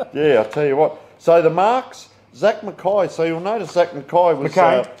 so yeah, I'll tell you what. So the marks, Zach Mackay. So you'll notice Zach Mackay was...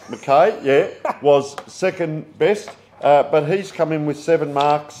 Mackay, was second best, but he's come in with 7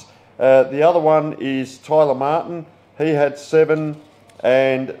 marks. The other one is Tyler Martin. He had 7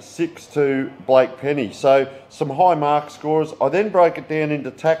 and 6 to Blake Penny. So some high mark scorers. I then broke it down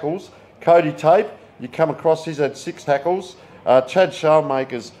into tackles. Cody Tape, you come across, he's had 6 tackles. Chad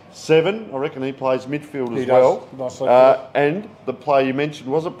Shalmaker's 7. I reckon he plays midfield as well. Nice and the player you mentioned,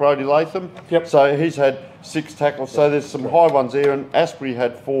 was it Brody Latham? Yep. So he's had 6 tackles. So there's some high ones there, and Asprey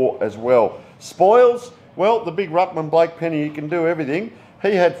had 4 as well. Spoils, well, the big ruckman Blake Penny, he can do everything.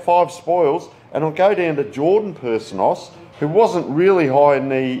 He had 5 spoils, and I'll go down to Jordan Personos, who wasn't really high in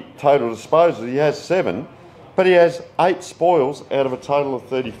the total disposal. He has 7, but he has 8 spoils out of a total of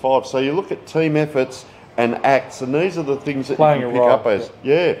 35. So you look at team efforts and acts, and these are the things that you can pick up as.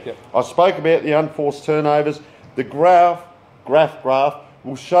 Yeah. I spoke about the unforced turnovers. The graph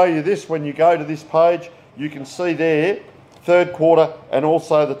will show you this when you go to this page. You can see there, third quarter, and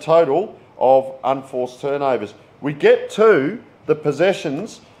also the total of unforced turnovers. We get to the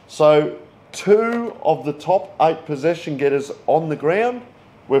possessions, so 2 of the top 8 possession getters on the ground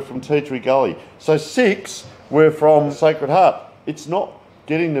were from Tea Tree Gully. So 6 were from Sacred Heart. It's not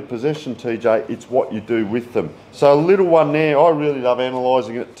getting the possession, TJ, it's what you do with them. So a little one there, I really love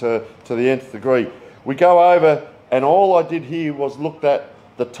analysing it to the nth degree. We go over, and all I did here was looked at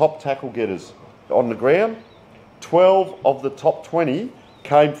the top tackle getters on the ground. 12 of the top 20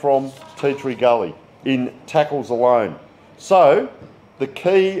 came from Tea Tree Gully in tackles alone. So the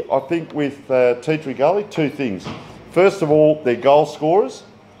key, I think, with Tea Tree Gully, 2 things. First of all, they're goal scorers.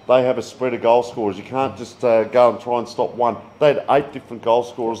 They have a spread of goal scorers. You can't just go and try and stop one. They had 8 different goal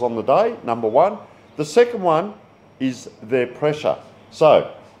scorers on the day, number 1. The second one is their pressure.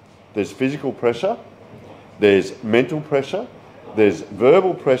 So there's physical pressure, there's mental pressure, there's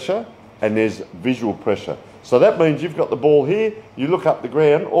verbal pressure, and there's visual pressure. So that means you've got the ball here, you look up the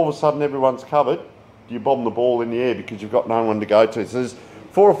ground, all of a sudden everyone's covered, you bomb the ball in the air because you've got no one to go to. So there's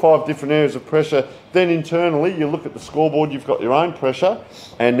 4 or 5 different areas of pressure. Then internally, you look at the scoreboard, you've got your own pressure,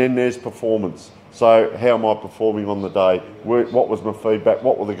 and then there's performance. So how am I performing on the day? What was my feedback?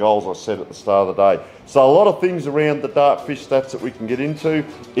 What were the goals I set at the start of the day? So a lot of things around the Dartfish stats that we can get into.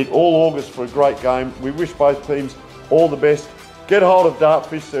 It all augurs for a great game. We wish both teams all the best. Get hold of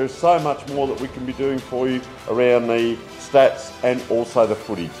Dartfish. There is so much more that we can be doing for you around the stats and also the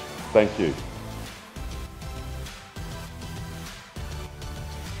footage. Thank you.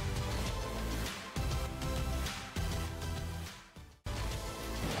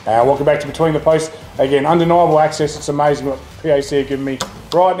 Welcome back to Between the Posts. Again, undeniable access. It's amazing what PAC have given me.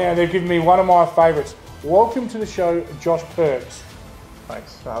 Right now, they've given me one of my favourites. Welcome to the show, Josh Perks.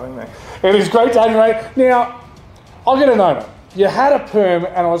 Thanks for having me. It is great to have you, mate. Now, I'll get a know, mate. You had a perm,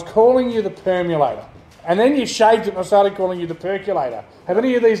 and I was calling you the Permulator. And then you shaved it, and I started calling you the Percolator. Have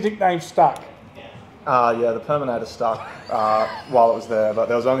any of these nicknames stuck? Yeah, the Perminator stuck while it was there, but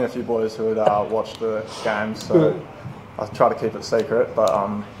there was only a few boys who had watched the games, so I tried to keep it secret, but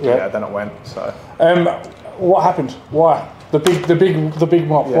yeah, then it went. So, what happened? Why the big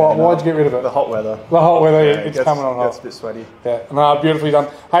mop? Yeah, why'd you get rid of it? The hot weather. The hot weather. Yeah, it's coming on hot. It's a bit sweaty. Yeah, no, beautifully done.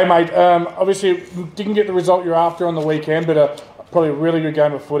 Hey, mate. Obviously, didn't get the result you're after on the weekend, but probably a really good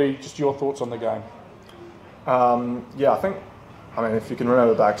game of footy. Just your thoughts on the game? Yeah, I mean, if you can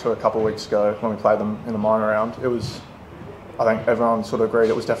remember back to a couple of weeks ago when we played them in the minor round, it was, I think everyone sort of agreed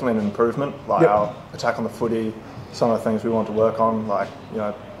it was definitely an improvement. Like our attack on the footy, some of the things we wanted to work on, like, you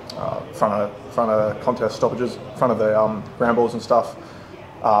know, front of contest stoppages, front of the ground balls and stuff.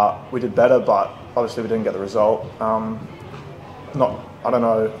 We did better, but obviously we didn't get the result. I don't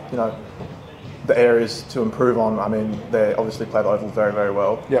know, you know, the areas to improve on. I mean, they obviously play the oval very, very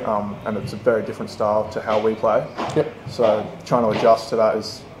well. Yep. And it's a very different style to how we play. Yep. So trying to adjust to that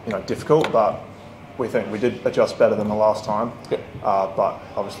is, you know, difficult, but we think we did adjust better than the last time. Yep. But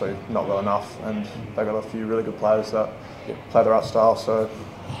obviously not well enough, and they got a few really good players that play the right style. So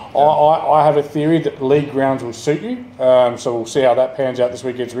I have a theory that league grounds will suit you. So we'll see how that pans out this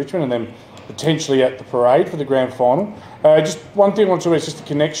week against Richmond, and then potentially at the parade for the grand final. Just one thing I want to say is just the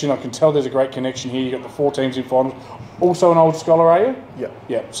connection. I can tell there's a great connection here. You've got the 4 teams in finals. Also an old scholar, are you? Yeah.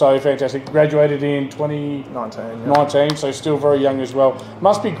 Yeah, so fantastic. Graduated in 2019, 19, so still very young as well.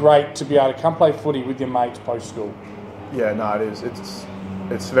 Must be great to be able to come play footy with your mates post-school. Yeah, no, it is.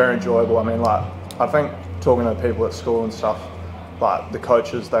 It's very enjoyable. I mean, like, I think talking to people at school and stuff, like the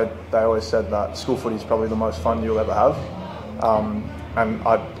coaches, they always said that school footy is probably the most fun you'll ever have. And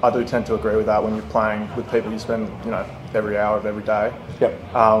I do tend to agree with that when you're playing with people you spend, every hour of every day.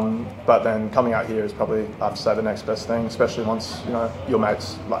 Yep. But then coming out here is probably, I have to say, the next best thing, especially once, your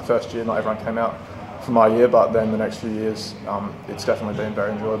mates, like first year, not everyone came out for my year, but then the next few years, it's definitely been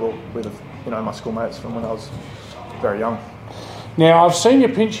very enjoyable with, my schoolmates from when I was very young. Now, I've seen you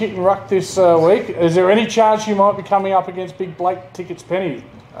pinch hit and ruck this week. Is there any chance you might be coming up against Big Blake Tickets Penny?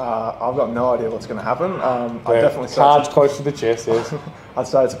 I've got no idea what's going to happen. I definitely say cards close to the chest, yes. I'd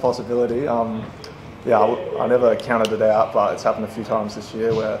say it's a possibility. I never counted it out, but it's happened a few times this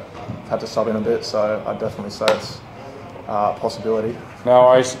year where I've had to sub in a bit, so I'd definitely say it's a possibility. No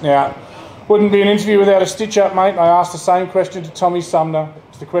worries. Now, wouldn't be an interview without a stitch-up, mate. I asked the same question to Tommy Sumner.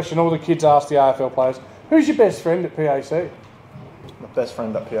 It's the question all the kids ask the AFL players. Who's your best friend at PAC? My best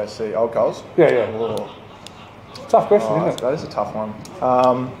friend at PAC, Old Goals? Yeah. Oh. Tough question, isn't it? That is a tough one.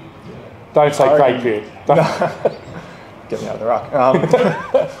 Don't say Craig Pearce. Get me out of the ruck.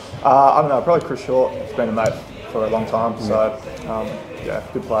 I don't know, probably Chris Short. He's been a mate for a long time, so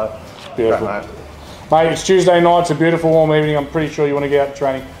good player. Beautiful. Great mate. Mate, it's Tuesday night. It's a beautiful warm evening. I'm pretty sure you want to get out to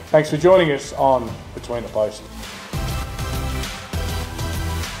training. Thanks for joining us on Between the Posts.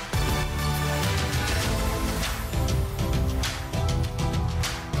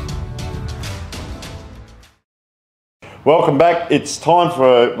 Welcome back. It's time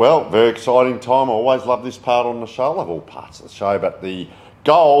for a, very exciting time. I always love this part on the show. I love all parts of the show, but the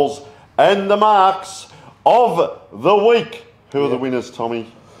goals and the marks of the week. Who are the winners,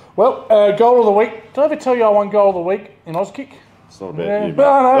 Tommy? Well, goal of the week. Did I ever tell you I won goal of the week in Auskick? It's not about you, mate.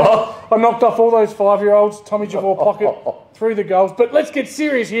 No. I knocked off all those 5-year-olds, Tommy Javor pocket, through the goals. But let's get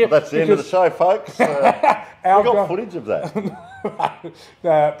serious here. That's the end of the show, folks. We got footage of that.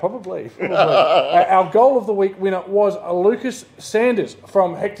 Probably. Our goal of the week winner was Lucas Sanders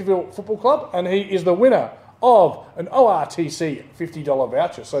from Hectorville Football Club, and he is the winner of an ORTC $50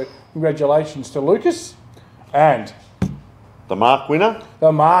 voucher. So congratulations to Lucas. And the mark winner?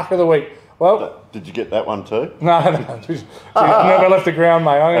 The mark of the week. Well, did you get that one too? No. She never left the ground,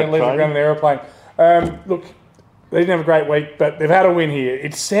 mate. I'm going to leave the ground in the aeroplane. Look, they didn't have a great week, but they've had a win here.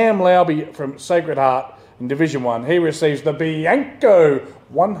 It's Sam Lauby from Sacred Heart in Division 1. He receives the Bianco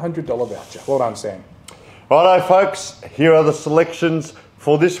 $100 voucher. Well done, Sam. Righto, folks. Here are the selections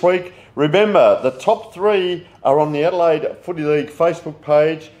for this week. Remember, the top 3 are on the Adelaide Footy League Facebook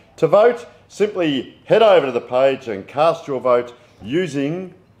page. To vote, simply head over to the page and cast your vote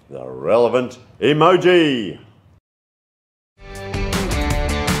using the relevant emoji.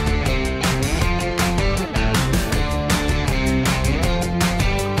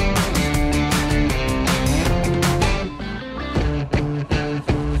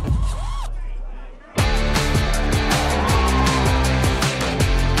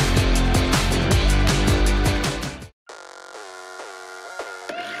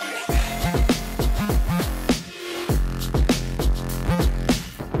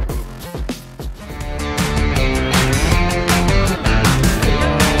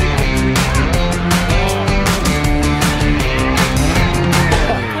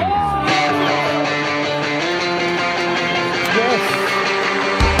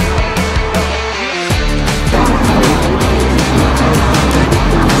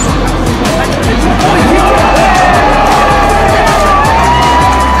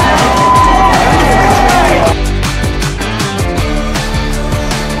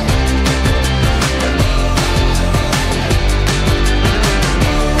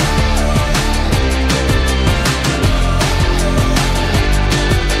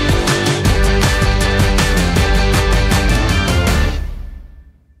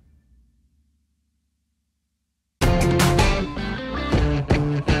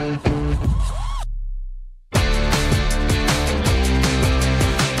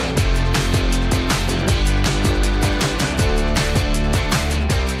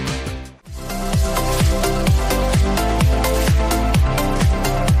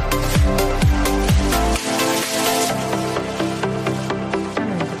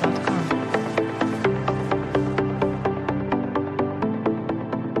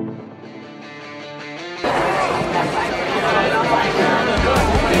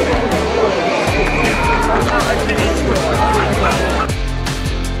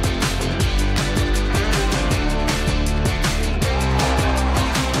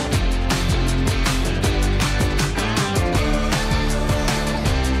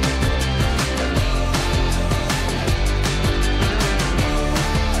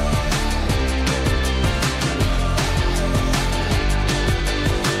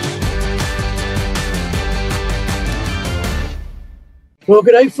 Well,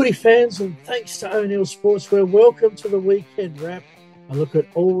 good day, footy fans, and thanks to O'Neill Sportswear. Welcome to the weekend wrap. A look at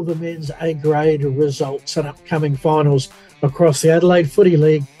all the men's A-grade results and upcoming finals across the Adelaide Footy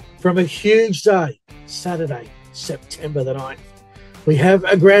League from a huge day, Saturday, September the 9th. We have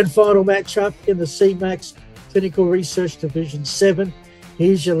a grand final matchup in the CMAX Clinical Research Division 7.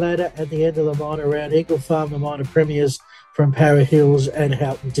 Here's your ladder at the end of the minor round. Eagle Farm, the minor premiers from Para Hills and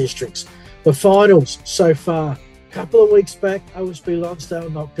Houghton Districts. The finals so far. A couple of weeks back, OSB Lonsdale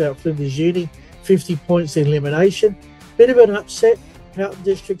knocked out Flinders Uni, 50 points in elimination. Bit of an upset. Houghton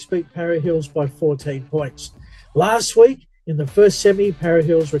Districts beat Para Hills by 14 points. Last week, in the first semi, Para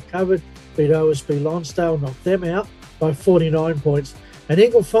Hills recovered, beat OSB Lonsdale, knocked them out by 49 points. And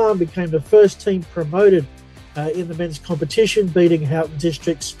Eagle Farm became the first team promoted in the men's competition, beating Houghton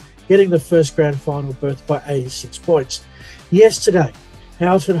Districts, getting the first grand final berth by 86 points. Yesterday,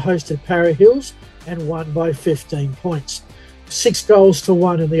 Houghton hosted Para Hills and won by 15 points. 6 goals to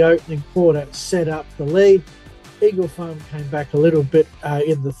 1 in the opening quarter set up the lead. Eagle Farm came back a little bit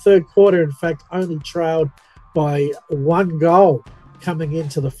in the third quarter. In fact, only trailed by 1 goal coming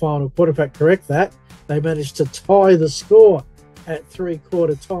into the final quarter. In fact, correct that. They managed to tie the score at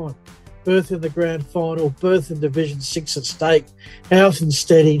three-quarter time. Berth in the grand final, berth in Division 6 at stake. Houghton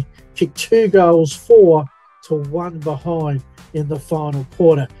steady, kicked 2 goals, 4 to 1 behind in the final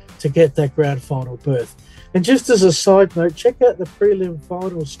quarter to get that grand final berth. And just as a side note, check out the prelim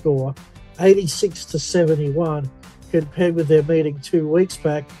final score, 86 to 71, compared with their meeting 2 weeks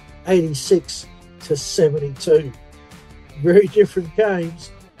back, 86 to 72. Very different games,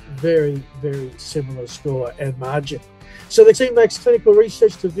 very, very similar score and margin. So the CMAX Clinical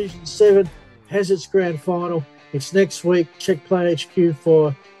Research Division 7 has its grand final. It's next week. Check Play HQ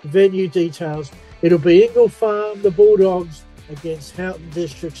for venue details. It'll be Eagle Farm, the Bulldogs, against Houghton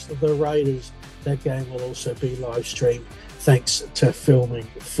Districts, the Raiders. That game will also be live streamed thanks to Filming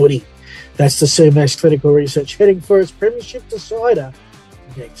Footy. That's the CMAX Clinical Research heading for its premiership decider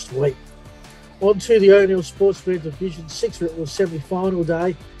next week. On to the O'Neill Sportswear Division 6, it was semi-final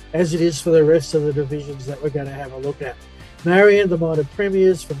day, as it is for the rest of the divisions that we're going to have a look at. Marion, the minor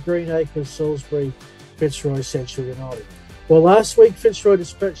premiers from Greenacres, Salisbury, Fitzroy, Central United. Well, last week, Fitzroy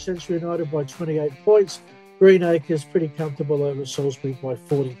dispatched Central United by 28 points. Greenacres pretty comfortable over Salisbury by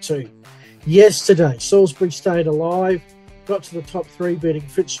 42. Yesterday, Salisbury stayed alive, got to the top 3, beating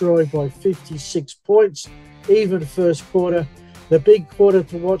Fitzroy by 56 points. Even first quarter. The big quarter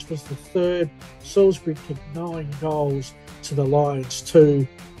to watch was the third. Salisbury kicked 9 goals to the Lions 2.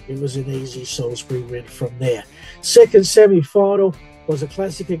 It was an easy Salisbury win from there. Second semi-final was a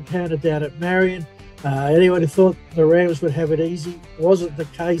classic encounter down at Marion. Anyone who thought the Rams would have it easy wasn't the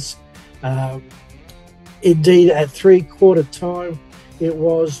case. Indeed, at three-quarter time, it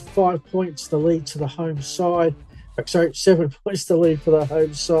was 5 points the lead to the home side. 7 points the lead for the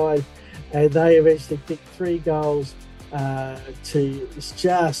home side. And they eventually kicked 3 goals to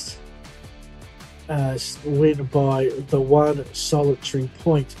just win by the one solitary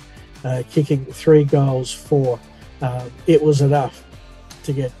point, kicking 3 goals for. It was enough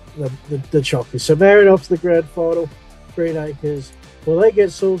to get the Chockies. So Marion off to the grand final. Greenacres, well, they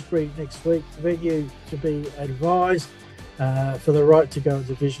get Salisbury next week. Venue to be advised for the right to go in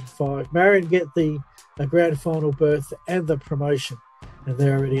Division 5. Marion get the grand final berth and the promotion, and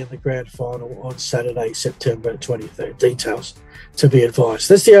they're already in the grand final on Saturday, September 23rd. Details to be advised.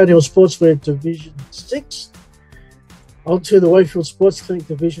 That's the O'Neill Sportswear Division 6. On to the Wakefield Sports Clinic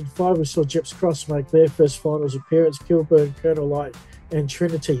Division 5. We saw Jeps Cross make their first finals appearance. Kilburn, Colonel Light and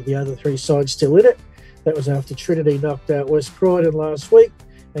Trinity, the other 3 sides still in it. That was after Trinity knocked out West Croydon last week,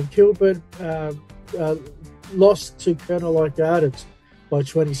 and Kilburn lost to Colonel Light Gardens by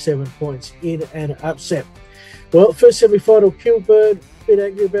 27 points in an upset. Well, first semi-final, Kilburn, a bit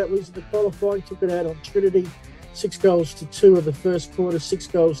angry about losing the qualifying, took it out on Trinity. 6 goals to 2 in the first quarter, 6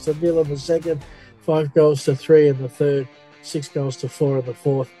 goals to 0 in the second, 5 goals to 3 in the third, 6 goals to 4 in the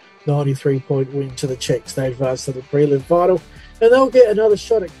fourth. 93-point win to the Czechs. They advanced to the prelim final, and they'll get another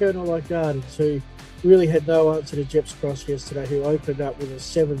shot at Colonel Light Gardens, who really had no answer to Jeps Cross yesterday, who opened up with a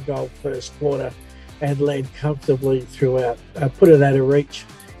 7-goal first quarter and led comfortably throughout. Put it out of reach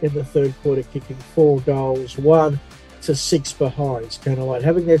in the third quarter, kicking 4 goals, 1 to 6 behind. Colonel Light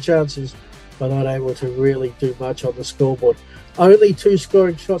having their chances, but not able to really do much on the scoreboard. Only 2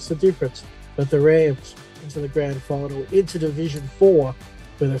 scoring shots the difference, but the Rams into the grand final, into Division 4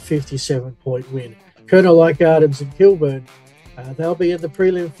 with a 57-point win. Colonel Light Gardens and Kilburn, they'll be in the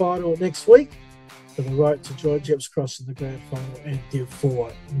prelim final next week for the right to join Jeps Cross in the grand final and Div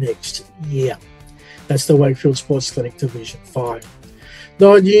 4 next year. That's the Wakefield Sports Clinic Division 5.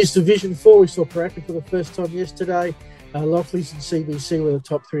 9 News Division 4, we saw Paraka for the first time yesterday. Lockleys and CBC were the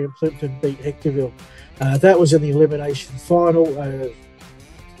top three, and Plympton beat Hectorville. That was in the elimination final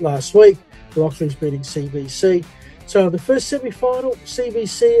last week. Lockleys beating CBC. So in the first semi-final,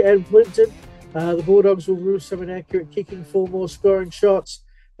 CBC and Plympton, the Bulldogs will rule some inaccurate kicking, 4 more scoring shots.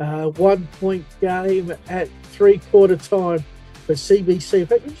 1 point game at 3/4 time for CBC. In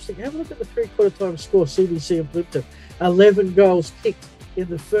fact, interesting, have a look at the 3/4 time score, CBC and Plympton. 11 goals kicked in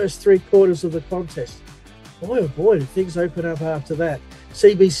the first 3 quarters of the contest. Boy, oh boy, did things open up after that.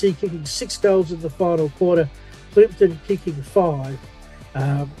 CBC kicking 6 goals in the final quarter, Plympton kicking 5.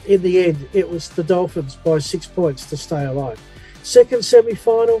 In the end, it was the Dolphins by 6 points to stay alive. Second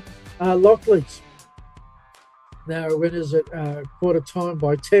semi-final, Lockleys. Now winners at quarter time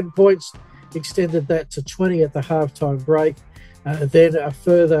by 10 points, extended that to 20 at the halftime break. Then a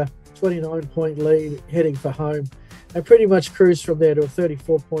further 29-point lead heading for home, and pretty much cruised from there to a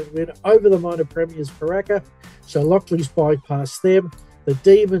 34-point win over the minor premiers Paraka. So Lockleys bypassed them. The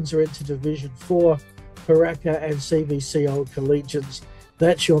Demons are into Division 4, Paraka and CBC Old Collegians.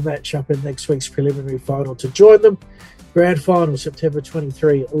 That's your matchup in next week's preliminary final to join them. Grand final, September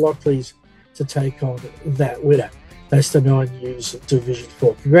 23, Lockleys to take on that winner. That's the 9U's Division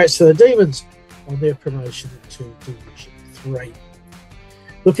 4. Congrats to the Demons on their promotion to Division 3.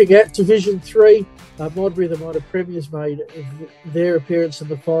 Looking at Division 3, Modbury, the minor premiers, made their appearance in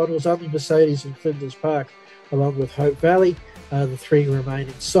the finals. Only Mercedes and Flinders Park, along with Hope Valley, the 3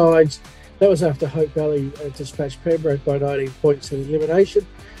 remaining sides. That was after Hope Valley dispatched Pembroke by 19 points in elimination.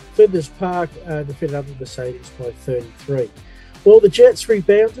 Flinders Park defeated Only Mercedes by 33. Well, the Jets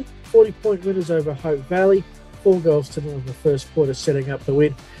rebounded, 40-point winners over Hope Valley, 4 goals to 0 in the first quarter, setting up the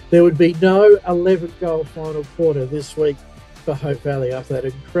win. There would be no 11-goal final quarter this week for Hope Valley after that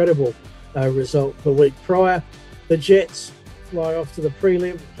incredible result the week prior. The Jets fly off to the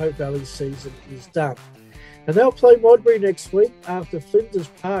prelim. Hope Valley's season is done. And they'll play Modbury next week after Flinders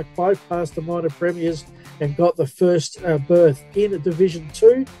Park bypassed the minor premiers and got the first berth in Division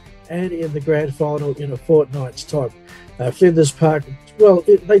 2 and in the grand final in a fortnight's time. Flinders Park, well,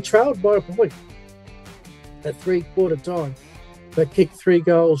 they trailed by a point at 3/4 time, but kicked 3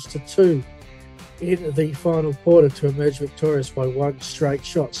 goals to 2 in the final quarter to emerge victorious by 1 straight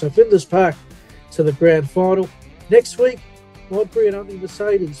shot. So Flinders Park to the grand final. Next week, Modbury and Only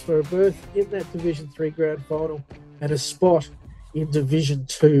Mercedes for a berth in that Division 3 grand final and a spot in Division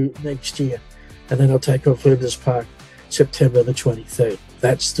 2 next year. And then I'll take on Flinders Park September the 23rd.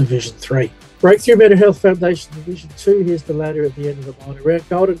 That's Division 3. Breakthrough Mental Health Foundation Division 2. Here's the ladder at the end of the minor round.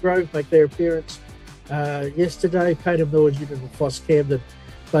 Golden Grove make their appearance yesterday. Payneham Norwood Union and Foss Camden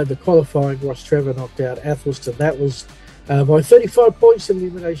played the qualifying. Ross Trevor knocked out Athelston. That was by 35 points in the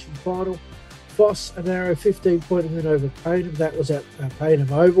elimination final. Foss, a narrow 15-point win over Payneham. That was at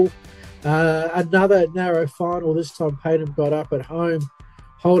Payneham Oval. Another narrow final. This time Payneham got up at home,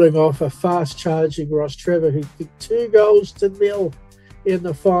 holding off a fast-charging Ross Trevor, who kicked 2 goals to 0 in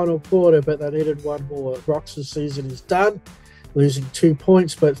the final quarter, but they needed 1 more. Rox's season is done, losing 2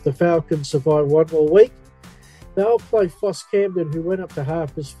 points, but the Falcons survived 1 more week. They'll play Foss Camden, who went up to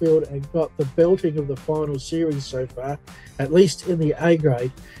Harpersfield and got the belting of the final series so far, at least in the A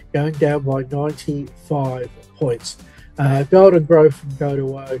grade, going down by 95 points. Golden Grove from Go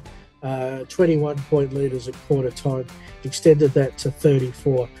to O, 21-point leaders at quarter time, extended that to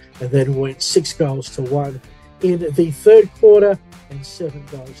 34, and then went 6 goals to 1 in the third quarter and 7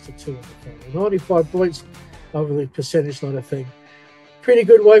 goals to 2 in the final. 95 points, over the percentage, not a thing. Pretty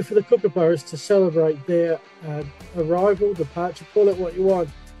good way for the Kookaburras to celebrate their arrival, departure, call it what you want.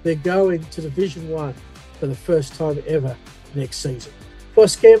 They're going to Division 1 for the first time ever next season.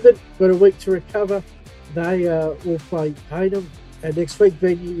 Foss Camden got a week to recover. They will play Payneham, and next week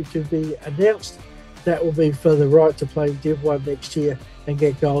venue to be announced. That will be for the right to play Div 1 next year and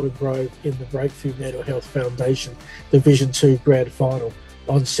get Golden Grove in the Breakthrough Mental Health Foundation Division 2 Grand Final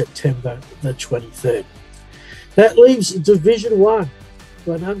on September the 23rd. That leaves Division 1.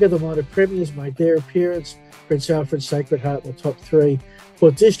 Glenunga, the minor premiers, made their appearance. Prince Alfred, Sacred Heart, the top 3.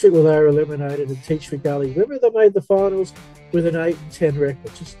 Port District, well, they were eliminated, and Teaching Gully. Remember, they made the finals with an 8-10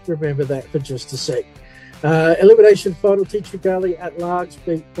 record. Just remember that for just a sec. Elimination final, Teaching Gully at Largs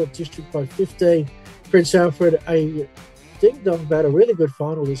beat Port District by 15. Prince Alfred, a ding-dong battle, really good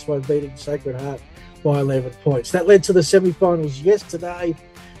final this one, beating Sacred Heart by 11 points. That led to the semi-finals yesterday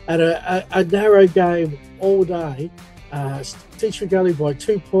and a narrow game all day. Teaching Gully by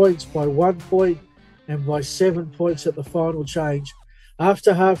 2 points, by 1 point, and by 7 points at the final change.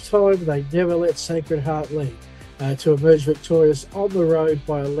 After half-time, they never let Sacred Heart lead to emerge victorious on the road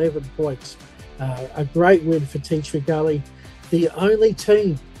by 11 points. A great win for Teaching Gully, the only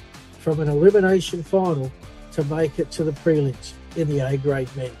team from an elimination final to make it to the prelims in the A-grade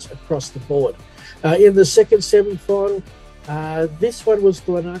men's across the board. In the second semi-final, this one was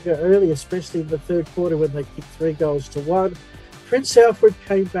Glenunga early, especially in the third quarter when they kicked 3-1. Prince Alfred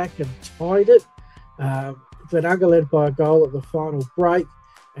came back and tied it. Glenunga led by a goal at the final break,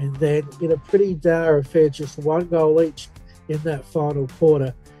 and then in a pretty dour affair, just 1 goal each in that final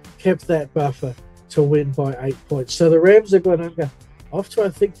quarter, kept that buffer to win by 8 points. So the Rams of Glenunga off to, I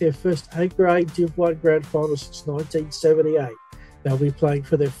think, their first A-grade Div 1 grand final since 1978. They'll be playing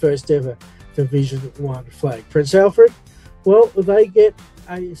for their first ever Division 1 flag. Prince Alfred, well, they get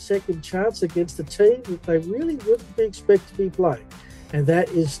a second chance against a team that they really wouldn't be expected to be playing, and that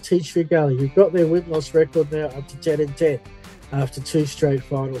is Tea-Tree Gully, who've got their win-loss record now up to 10-10 after 2 straight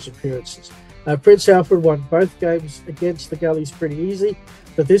finals appearances. Prince Alfred won both games against the Gullies pretty easy,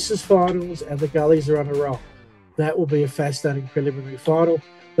 but this is finals and the Gullies are on a roll. That will be a fascinating preliminary final.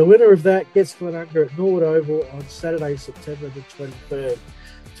 The winner of that gets Glenunga at Norwood Oval on Saturday, September the 23rd,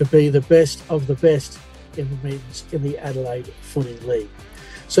 to be the best of the best in the men's in the Adelaide Footy League.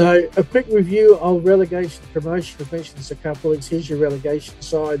 So a quick review of relegation promotion. I've mentioned this a couple of weeks. Here's your relegation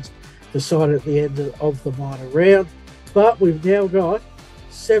sides decided at the end of the minor round. But we've now got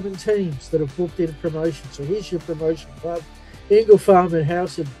 7 teams that have booked in promotion. So here's your promotion club. Ingle Farm and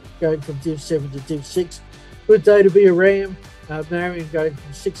Howson going from Div 7 to Div 6. Good day to be a Ram. Marion going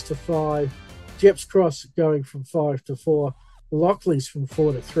from 6 to 5. Jeps Cross going from 5 to 4. Lockleys from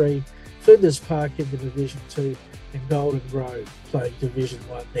 4 to 3. Flinders Park in the Division 2. And Golden Grove playing Division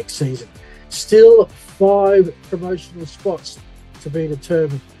 1 next season. Still 5 promotional spots to be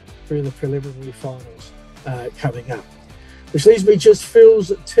determined through the preliminary finals coming up. Which leaves me just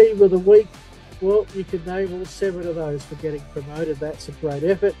Phil's team of the week. Well, you can name all 7 of those for getting promoted. That's a great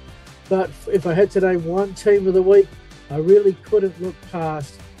effort. But if I had to name one team of the week, I really couldn't look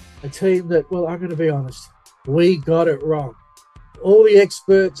past a team that, well, I'm going to be honest, we got it wrong. All the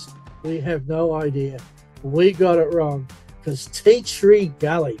experts, we have no idea. We got it wrong because Tea-Tree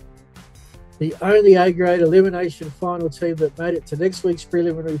Gully, the only A-grade elimination final team that made it to next week's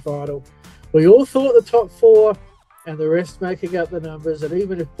preliminary final, we all thought the top 4 and the rest making up the numbers, and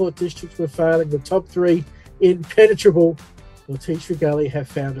even if Port Districts were failing, the top 3 impenetrable, well, Tea-Tree Gully have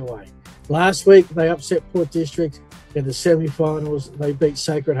found a way. Last week, they upset Port District in the semi-finals. They beat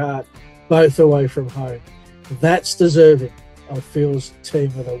Sacred Heart, both away from home. That's deserving of Phil's team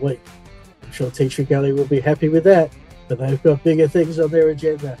of the week. I'm sure Tea-Tree Gully will be happy with that, but they've got bigger things on their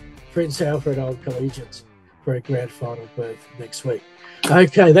agenda. Prince Alfred Old Collegians for a grand final berth next week.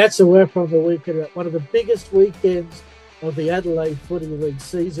 Okay, that's a wrap on the weekend. One of the biggest weekends of the Adelaide Footy League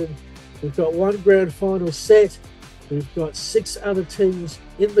season. We've got 1 grand final set. We've got 6 other teams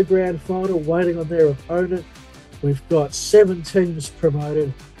in the grand final waiting on their opponent. We've got 7 teams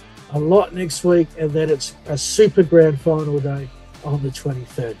promoted. A lot next week, and then it's a super grand final day on the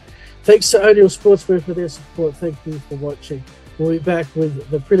 23rd. Thanks to O'Neill Sportswear for their support. Thank you for watching. We'll be back with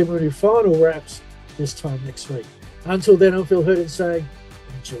the preliminary final wraps this time next week. Until then, I'm Phil Hurton saying,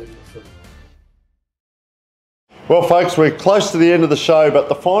 enjoy your film. Well, folks, we're close to the end of the show, but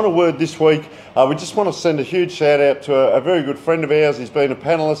the final word this week, we just want to send a huge shout out to a very good friend of ours. He's been a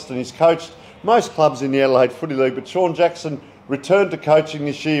panellist and he's coached most clubs in the Adelaide Footy League, but Sean Jackson returned to coaching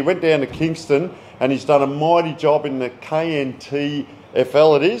this year. He went down to Kingston and he's done a mighty job in the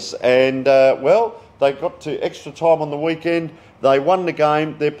KNTFL it is, and well, they got to extra time on the weekend. They won the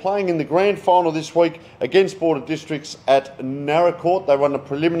game. They're playing in the grand final this week against Border Districts at Narracourt. They won the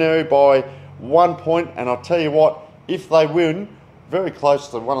preliminary by 1 point, and I'll tell you what, if they win, very close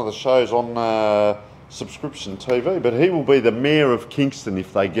to one of the shows on subscription TV, but he will be the Mayor of Kingston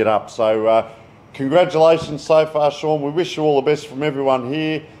if they get up. So congratulations so far, Sean. We wish you all the best from everyone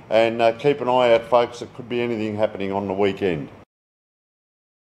here, and keep an eye out, folks. There could be anything happening on the weekend.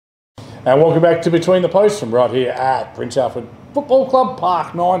 And welcome back to Between the Posts from right here at Prince Alfred Football Club,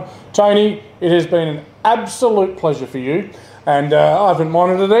 Park 9. Tony, it has been an absolute pleasure for you, and I haven't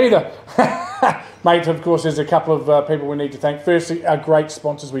minded it either. Mate, of course, there's a couple of people we need to thank. Firstly, our great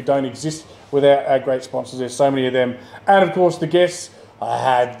sponsors. We don't exist without our great sponsors. There's so many of them. And, of course, the guests. I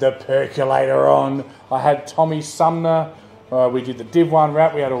had the Percolator on. I had Tommy Sumner. We did the Div 1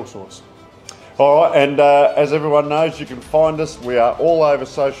 wrap. We had all sorts. All right, and as everyone knows, you can find us. We are all over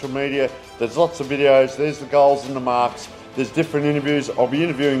social media. There's lots of videos. There's the goals and the marks. There's different interviews. I'll be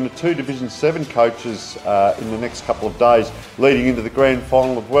interviewing the 2 Division 7 coaches in the next couple of days, leading into the grand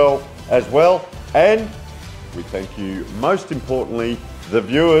final as well. And we thank you, most importantly, the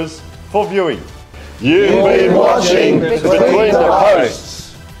viewers, for viewing. You've been watching Between the Posts.